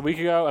Streets a week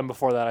ago, and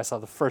before that I saw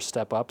the first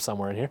Step Up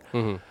somewhere in here.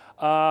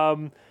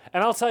 And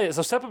I'll tell you,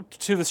 so Step Up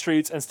to the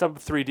Streets and Step Up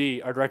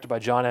 3D are directed by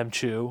John M.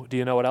 Chu. Do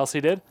you know what else he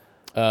did?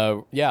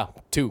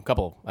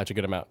 Couple, actually a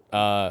good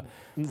amount.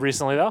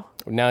 Recently, though?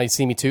 Now You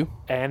See Me 2.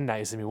 And Now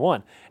You See Me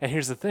 1. And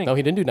here's the thing. No,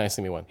 he didn't do Now You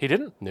See Me 1. He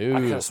didn't? No. I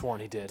could have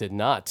sworn he did. Did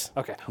not.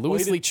 Okay.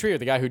 Louis Lee Trier,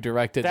 the guy who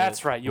directed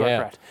That's right. You are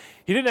correct.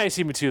 He did Now You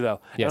See Me 2, though.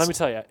 Yes. And let me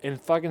tell you, in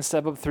fucking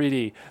Step Up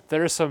 3D,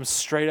 there is some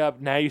straight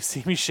up Now You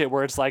See Me shit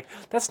where it's like,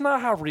 that's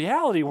not how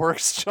reality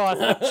works, John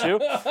M. Chu.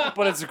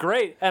 But it's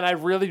great. And I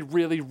really,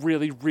 really,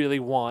 really, really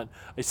want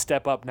a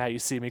Step Up Now You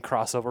See Me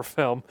crossover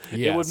film.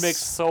 Yes. It would make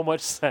so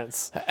much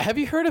sense. Have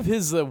you heard of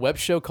his web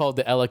show called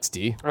The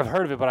LXD? I've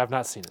heard of it, but I've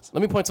not seen it.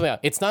 Let me point something out.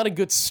 It's not a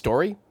good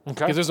story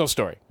because there's no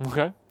story.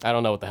 Okay. I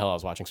don't know what the hell I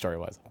was watching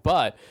story-wise.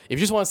 But if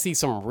you just want to see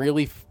some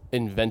really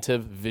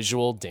inventive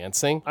visual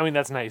dancing. I mean,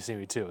 that's Now You See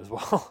Me 2 as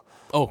well.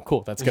 Oh,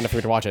 cool. That's good enough for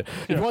me to watch it.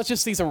 If you want to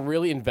just see some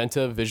really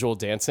inventive visual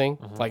dancing,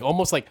 like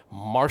almost like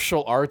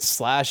martial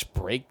arts /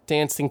 break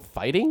dancing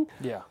fighting,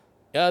 Yeah.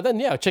 then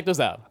check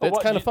those out. It's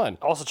kind of fun.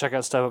 Also, check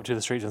out Step Up to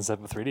the Streets and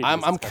Step Up 3D.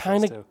 I'm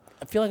kind of.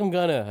 I feel like I'm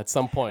gonna at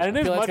some point. And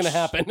I feel like it's gonna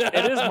happen.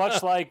 It is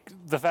much like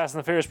the Fast and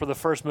the Furious, where the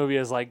first movie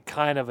is like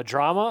kind of a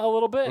drama a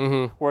little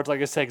bit, where it's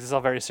like it takes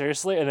itself very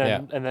seriously,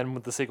 and then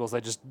with the sequels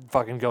they just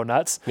fucking go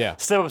nuts. Yeah.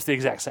 Step Up's the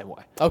exact same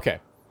way. Okay.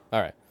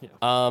 All right. Yeah.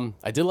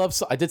 I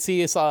did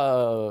see Swiss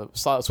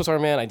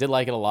Army Man. I did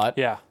like it a lot.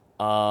 Yeah.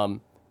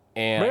 And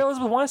Mary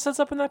Elizabeth Winstead's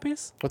up in that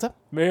piece? What's up?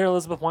 Mary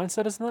Elizabeth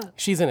Winstead is in that?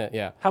 She's in it.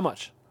 Yeah. How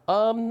much?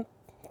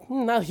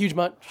 Not huge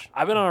much.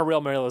 I've been on a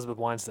real Mary Elizabeth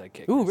Winstead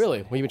kick. Ooh, really?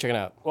 What have you been checking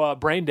out? Well,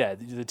 Brain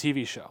Dead, the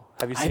TV show.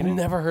 Have you seen I've it?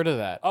 never heard of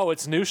that. Oh,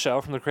 it's a new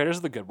show from the creators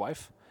of The Good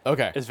Wife.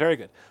 Okay. It's very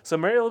good. So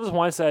Mary Elizabeth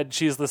Winstead,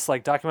 she's this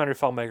like documentary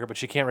filmmaker, but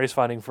she can't raise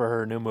funding for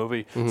her new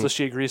movie, so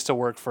she agrees to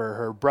work for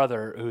her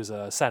brother, who's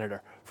a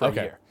senator, for a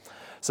year.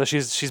 So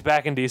she's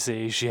back in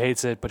D.C. She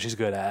hates it, but she's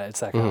good at it.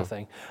 It's that kind of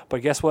thing.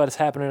 But guess what is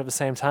happening at the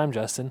same time,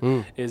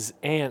 Justin? Is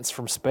ants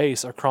from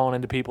space are crawling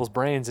into people's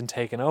brains and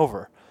taking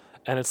over.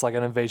 And it's like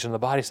an Invasion of the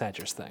Body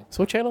Snatchers thing.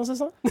 So what channel is this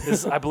on?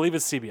 I believe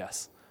it's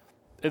CBS.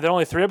 They're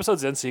only 3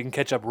 episodes in, so you can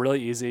catch up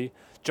really easy.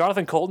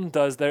 Jonathan Colton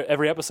does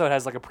every episode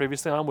has like a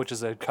previously on, which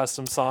is a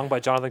custom song by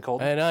Jonathan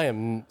Colton. And I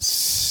am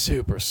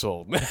super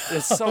sold.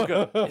 It's so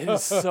good. It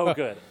is so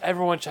good.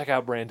 Everyone check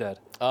out Brain Dead.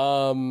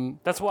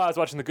 That's why I was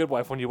watching The Good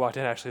Wife when you walked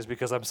in, actually, is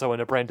because I'm so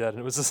into Brain Dead, and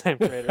it was the same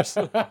creators.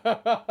 Okay,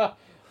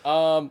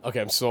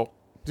 I'm sold.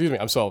 Excuse me,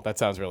 I'm sold. That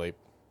sounds really...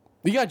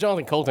 You got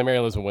Jonathan Colton and Mary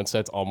Elizabeth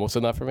Winstead's almost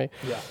enough for me.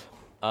 Yeah.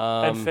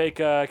 And fake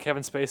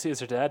Kevin Spacey is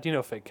her dad. Do you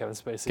know fake Kevin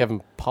Spacey?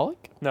 Kevin Pollak?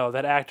 No,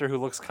 that actor who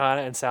looks kind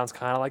of and sounds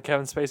kind of like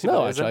Kevin Spacey. No,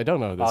 but actually, I don't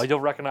know this. Oh, you'll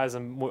recognize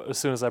him as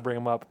soon as I bring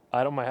him up.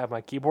 I don't might have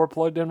my keyboard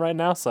plugged in right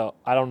now, so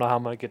I don't know how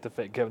I'm going to get the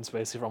fake Kevin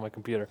Spacey from my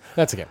computer.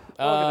 That's okay.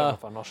 I'll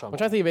show him. I'm trying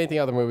to think of anything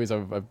other movies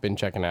I've been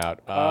checking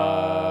out.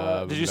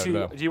 Did you see?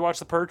 Do you watch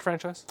the Purge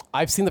franchise?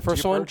 I've seen the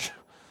first one. Purge?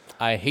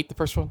 I hate the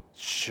first one.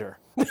 Sure.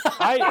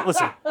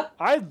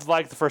 I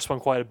like the first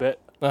one quite a bit.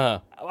 I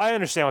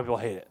understand why people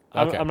hate it.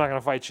 Okay. I'm not going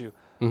to fight you.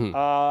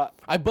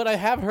 But I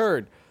have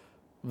heard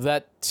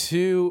that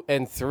 2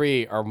 and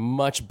 3 are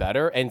much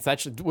better, and it's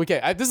actually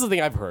okay. This is the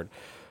thing I've heard.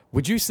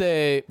 Would you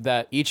say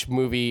that each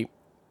movie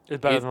is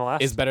better than the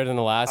last? Is better than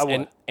the last?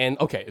 And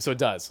okay, so it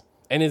does.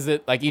 And is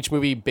it like each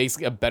movie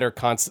basically a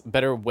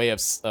better way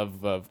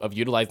of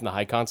utilizing the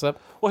high concept?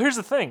 Well, here's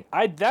the thing.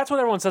 That's what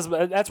everyone says.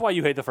 That's why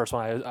you hate the first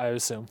one, I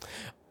assume.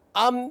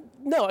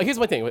 No. Here's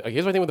my thing.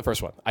 Here's my thing with the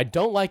first one. I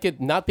don't like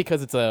it not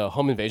because it's a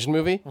home invasion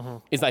movie.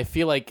 Is I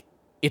feel like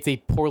it's a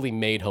poorly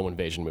made home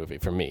invasion movie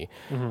for me,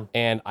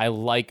 and I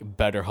like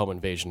better home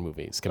invasion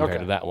movies compared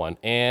to that one.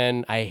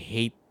 And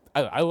I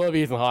love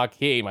Ethan Hawke.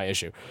 He ain't my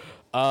issue.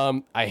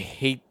 I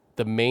hate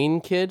the main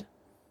kid.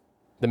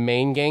 The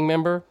main gang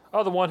member.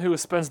 Oh, the one who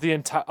spends the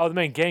entire... Oh, the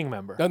main gang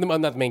member. No,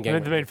 not the main gang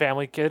member. The main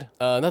family kid?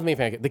 Not the main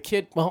family kid. The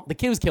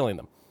kid was killing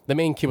them. The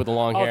main kid with the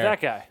long hair. Oh,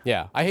 that guy.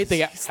 Yeah. I hate the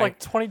guy. He's like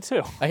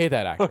 22. I hate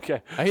that actor.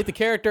 Okay. I hate the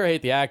character. I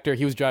hate the actor.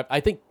 He was I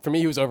think for me,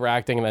 he was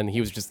overacting, and then he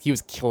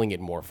was killing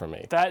it more for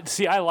me.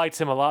 I liked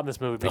him a lot in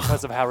this movie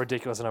because of how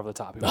ridiculous and over the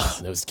top he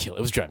was. It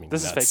was driving me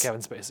nuts. This is fake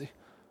Kevin Spacey.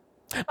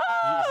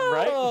 Oh,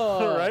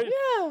 right?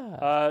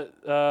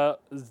 Yeah.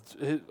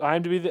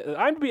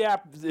 IMDb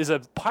app is a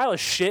pile of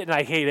shit, and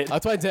I hate it.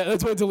 That's why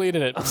I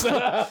deleted it.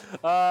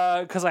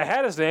 Because I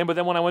had his name, but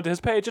then when I went to his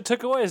page, it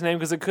took away his name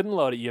because it couldn't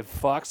load it. You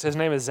fucks. His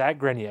name is Zach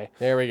Grenier.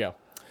 There we go.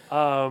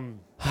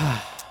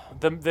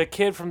 The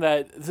kid from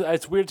that,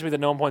 it's weird to me that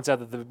no one points out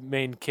that the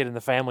main kid in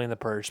the family in The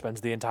Purge spends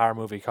the entire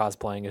movie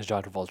cosplaying as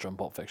John Travolta in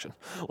Pulp Fiction.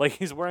 Like,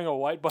 he's wearing a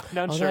white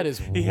button-down shirt. That is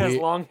he has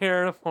long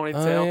hair and a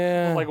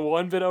ponytail, with like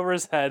one bit over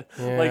his head.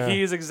 Yeah. Like,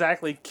 he is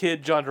exactly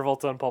kid John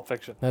Travolta in Pulp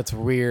Fiction. That's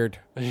weird.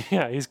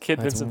 Yeah, he's kid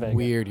That's Vincent Vega.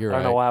 weird, you're I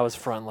don't know right. why I was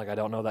fronting like I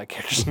don't know that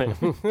character's name.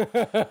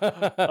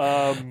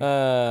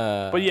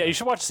 But yeah, you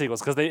should watch the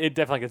sequels because it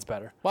definitely gets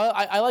better. Well,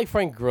 I like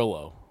Frank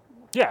Grillo.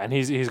 Yeah, and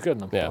he's good in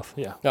them both.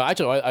 Yeah. No,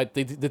 actually,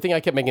 the thing I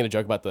kept making a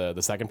joke about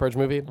the second Purge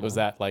movie was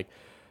that like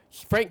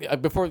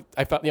Frank before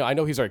I found I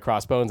know he's already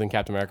Crossbones and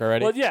Captain America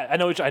already. Well, yeah, I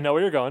know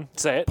where you're going.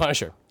 Say it.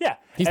 Punisher. Yeah,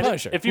 He's and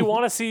Punisher. If you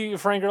want to see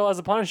Frank Grillo as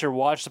a Punisher,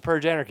 watch The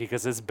Purge Anarchy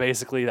because it's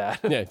basically that.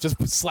 Yeah,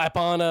 just slap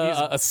on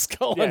a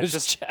skull on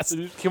his chest.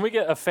 Can we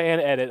get a fan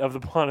edit of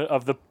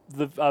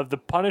the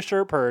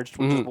Punisher Purged,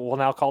 which is what we'll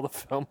now call the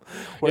film,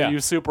 where you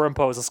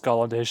superimpose a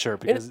skull onto his shirt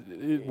because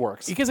it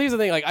works. Because here's the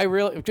thing, like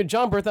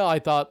John Bernthal, I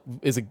thought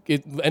it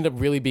ended up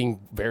really being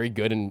very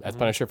good as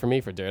Punisher for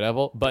me for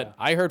Daredevil. But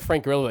I heard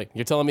Frank Grillo like,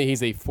 you're telling me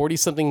he's a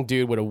 40-something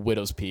dude with a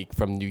widow's peak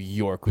from New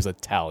York who's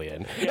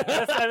Italian. Yeah,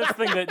 that's the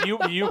thing that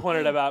you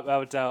pointed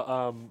about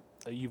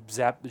you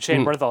zapped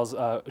Shane Bernthal's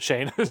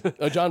Shane.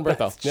 John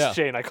Bernthal. Yeah.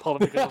 Shane, I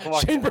called him because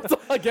of Shane Bernthal.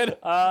 I get it.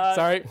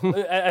 Sorry.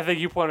 I think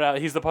you pointed out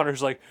he's the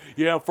Punisher's like,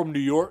 yeah, I'm from New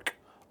York.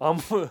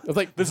 It's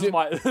like this is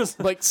my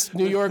like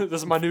New York.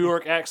 This is my New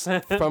York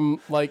accent from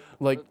like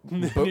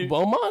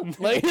Beaumont,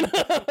 like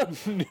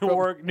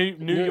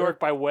New York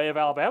by way of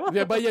Alabama.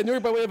 Yeah, but New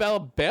York by way of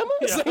Alabama.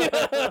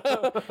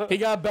 Yeah. He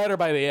got better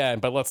by the end,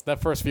 but that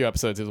first few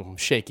episodes is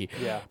shaky.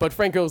 Yeah. But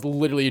Franco's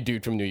literally a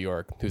dude from New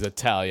York who's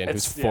Italian,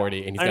 who's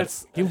 40, and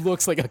he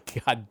looks like a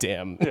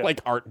goddamn like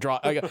art draw,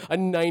 like a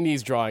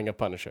 90s drawing of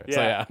Punisher.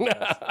 Yeah.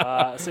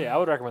 So yeah, I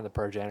would recommend The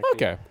Purge Anarchy.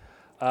 Okay.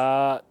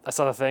 I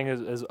Saw the Thing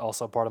is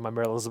also part of my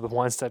Mary Elizabeth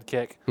Winstead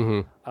kick.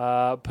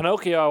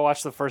 Pinocchio, I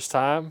watched the first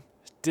time.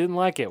 Didn't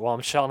like it while I'm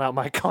shelling out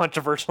my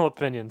controversial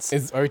opinions.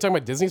 Are you talking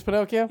about Disney's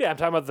Pinocchio? Yeah, I'm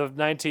talking about the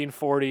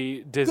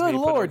 1940 Disney Good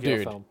Lord, Pinocchio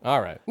dude. film. All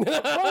right. When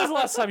was the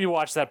last time you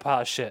watched that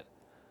pile of shit?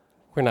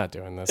 We're not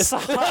doing this.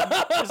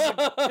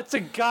 It's a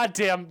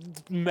goddamn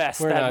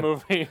mess,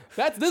 movie.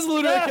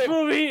 That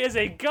movie is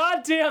a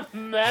goddamn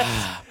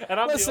mess. And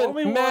I'm the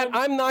only Matt,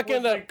 one I'm not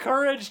with gonna the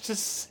courage to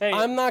say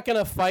I'm not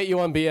gonna fight you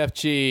on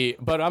BFG,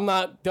 but I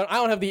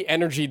don't have the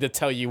energy to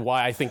tell you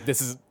why I think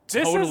this is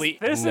This totally.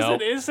 is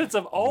an instance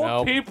of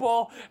old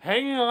people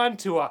hanging on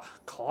to a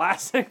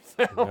classic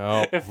film.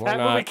 If that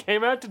movie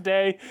came out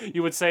today,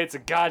 you would say it's a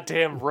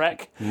goddamn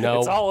wreck. No.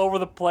 It's all over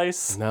the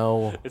place.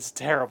 No. It's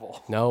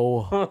terrible.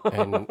 No.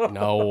 And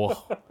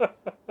no.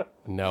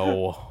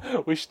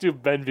 No. We should do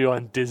Benview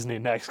on Disney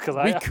next because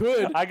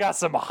I got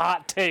some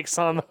hot takes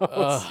on those.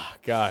 Oh,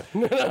 God.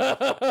 And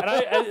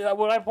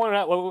what I pointed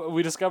out, what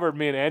we discovered,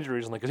 me and Andrew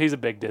recently, because he's a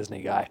big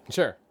Disney guy.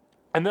 Sure.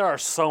 And there are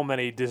so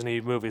many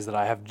Disney movies that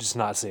I have just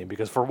not seen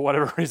because for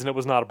whatever reason it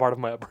was not a part of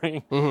my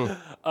upbringing.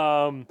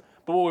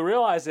 But what we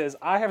realized is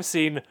I have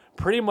seen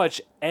pretty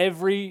much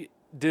every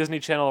Disney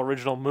Channel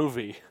original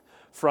movie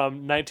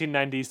from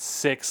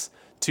 1996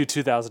 to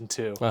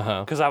 2002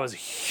 because I was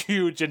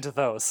huge into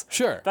those.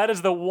 Sure. That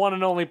is the one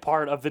and only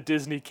part of the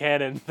Disney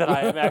canon that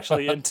I am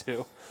actually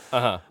into.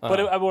 But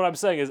what I'm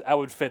saying is I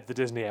would fit the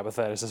Disney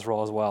apatheticist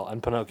role as well,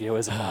 and Pinocchio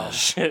is a pile of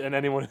shit, and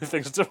anyone who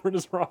thinks different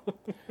is wrong.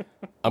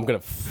 I'm going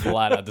to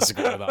flat out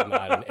disagree with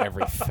that in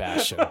every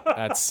fashion.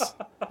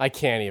 I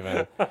can't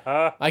even,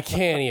 I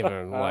don't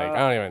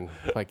even,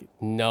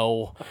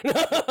 no.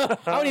 I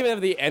don't even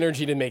have the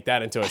energy to make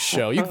that into a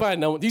show. You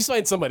find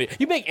somebody,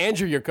 you make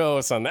Andrew your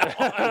co-host on that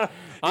one.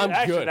 I'm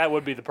actually, good. That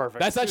would be the perfect.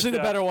 That's actually the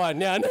better one.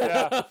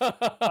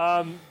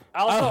 Yeah.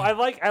 Also,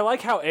 I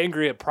like how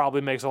angry it probably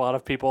makes a lot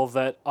of people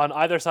that on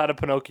either side of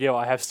Pinocchio,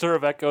 I have Stir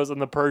of Echoes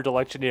and The Purge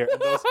Electioneer,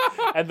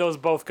 and those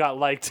both got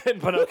liked, and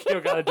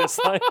Pinocchio got a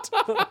disliked.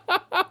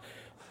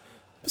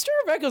 Stir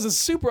of Echoes is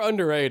super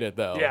underrated,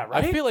 though. Yeah,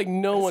 right? I feel like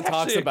no one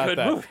talks about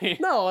that. Movie.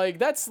 No,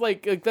 that's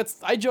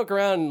I joke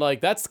around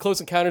that's Close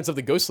Encounters of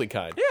the Ghostly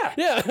Kind.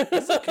 Yeah.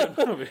 That's a good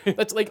movie.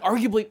 That's like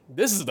arguably,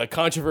 this is the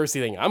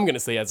controversy thing I'm going to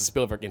say as a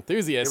Spielberg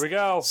enthusiast. Here we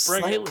go.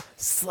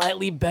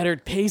 Slightly better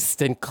taste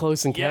than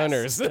Close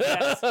Encounters.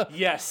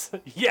 Yes.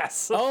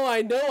 Oh,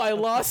 I know. I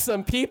lost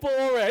some people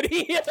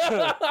already.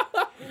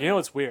 You know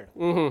what's weird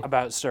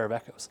about Stir of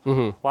Echoes?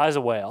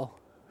 Liza Whale,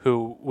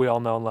 who we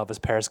all know and love as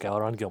Paris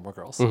Geller on Gilmore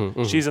Girls.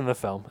 She's in the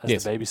film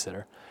as the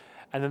babysitter.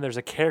 And then there's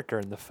a character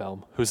in the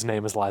film whose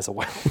name is Liza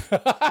Whale.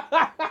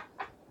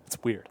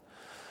 It's weird.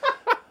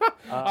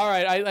 All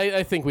right,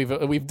 I think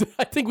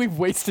we've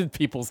wasted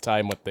people's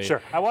time with this.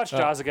 Sure. I watched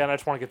Jaws again. I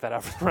just want to get that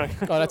out for the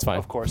record. Oh, that's fine.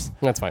 Of course.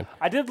 That's fine.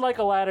 I did like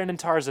Aladdin and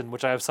Tarzan,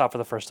 which I saw for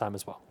the first time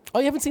as well. Oh,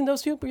 you haven't seen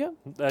those two yet?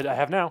 I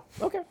have now.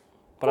 Okay.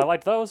 But I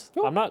liked those.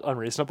 I'm not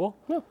unreasonable.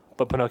 No.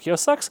 But Pinocchio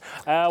sucks.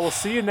 We'll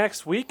see you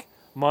next week.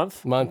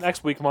 Month.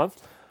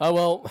 Oh,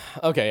 well,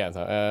 okay, yeah.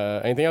 So,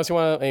 anything else you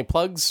want? Any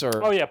plugs?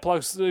 Or? Oh, yeah,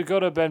 plugs.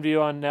 Go to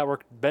Benview on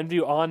Network.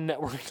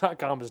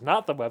 BenviewOnNetwork.com is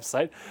not the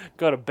website.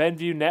 Go to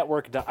Benview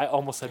Network. I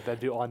almost said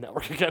Benview on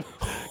Network again.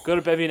 Go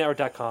to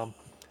BenviewNetwork.com.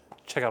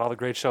 Check out all the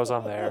great shows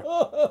on there.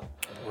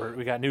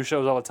 We got new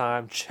shows all the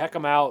time. Check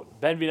them out.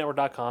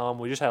 BenviewNetwork.com.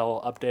 We just had a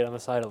little update on the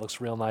site. It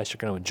looks real nice. You're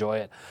going to enjoy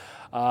it.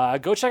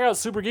 Go check out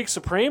Super Geek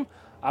Supreme.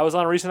 I was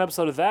on a recent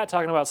episode of that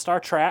talking about Star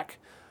Trek.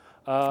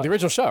 The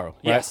original show, right?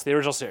 Yes, the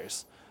original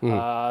series.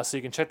 So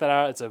you can check that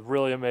out. It's a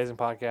really amazing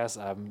podcast.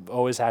 I'm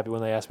always happy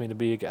when they ask me to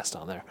be a guest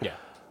on there.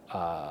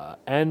 Yeah.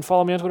 And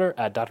follow me on Twitter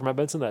at Dr. Matt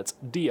Benson. That's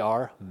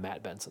Dr.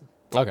 Matt Benson.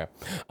 Okay.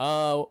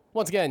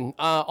 Once again,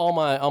 all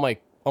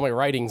my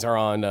writings are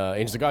on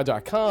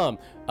angelsofgod.com.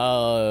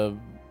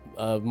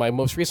 My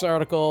most recent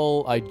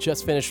article I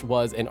just finished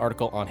was an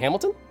article on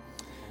Hamilton.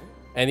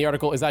 And the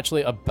article is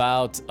actually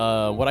about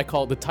what I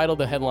call the title of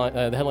the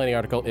headlining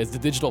article is The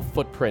Digital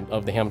Footprint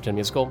of the Hamilton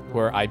Musical,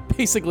 where I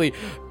basically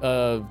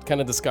kind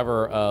of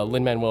discover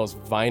Lin-Manuel's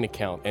Vine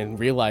account and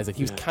realize that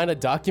he was kind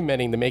of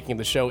documenting the making of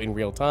the show in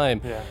real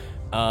time. Yeah.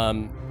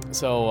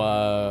 So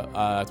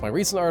it's my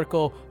recent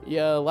article.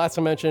 Yeah, last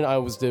time I mentioned I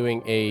was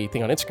doing a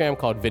thing on Instagram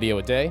called Video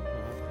a Day.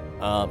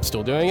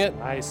 Still doing it.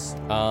 Nice.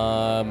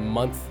 We're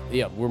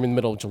in the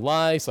middle of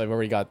July, so I've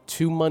already got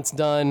 2 months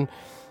done.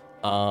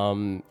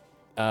 Find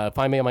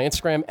me on my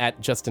Instagram at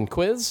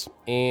JustinQuiz,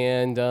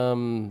 and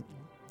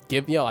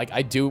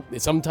I do.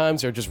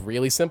 Sometimes they're just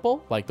really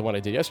simple, like the one I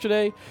did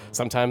yesterday.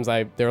 Sometimes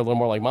they're a little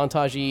more like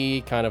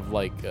montagey, kind of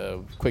like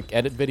quick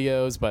edit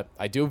videos. But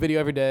I do a video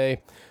every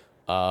day.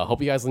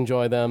 Hope you guys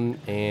enjoy them,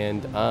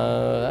 and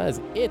that is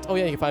it. Oh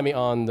yeah, you can find me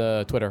on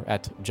the Twitter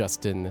at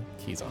Justin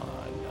Keyson.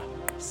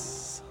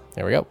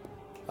 There we go.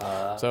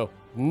 So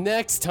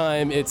next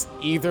time it's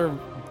either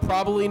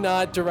probably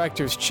not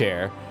director's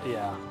chair.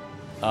 Yeah.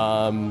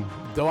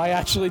 Though I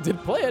actually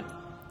did play it.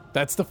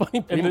 That's the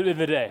funny thing. In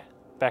the day.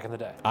 Back in the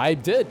day. I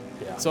did.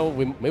 Yeah. So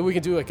maybe we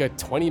can do like a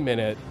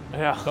 20-minute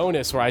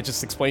bonus where I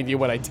just explain to you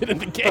what I did in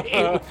the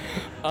game.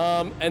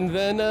 And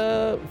then...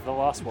 The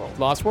Lost World.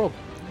 Lost World.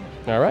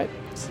 All right.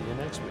 See you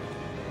next week.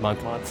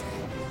 Month.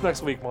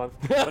 Next week, month.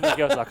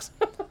 Pinocchio sucks.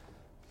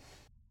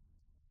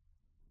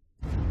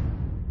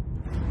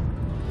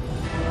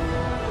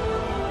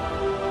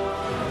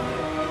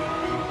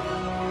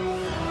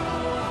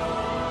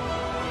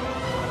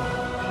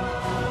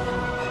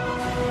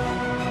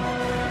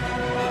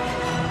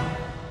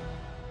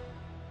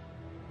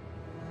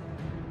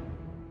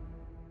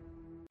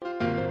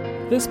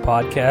 This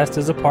podcast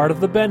is a part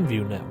of the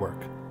Benview Network.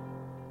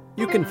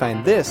 You can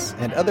find this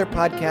and other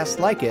podcasts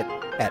like it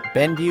at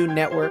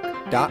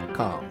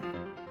BenviewNetwork.com.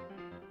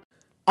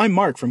 I'm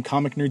Mark from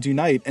Comic Nerds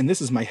Unite, and this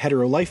is my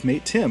hetero life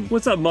mate, Tim.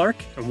 What's up, Mark?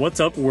 And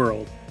what's up,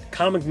 world?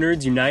 Comic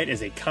Nerds Unite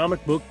is a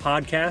comic book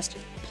podcast,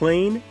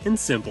 plain and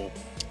simple.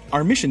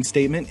 Our mission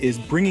statement is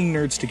bringing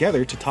nerds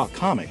together to talk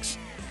comics.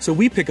 So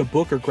we pick a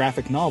book or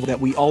graphic novel that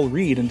we all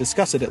read and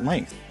discuss it at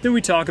length. Then we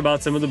talk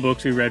about some of the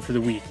books we read for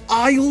the week.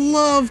 I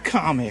love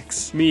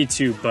comics! Me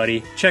too,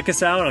 buddy. Check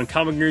us out on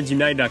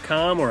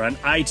comicnerdsunite.com or on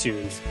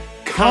iTunes.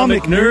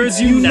 Comic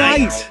Nerds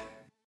Unite!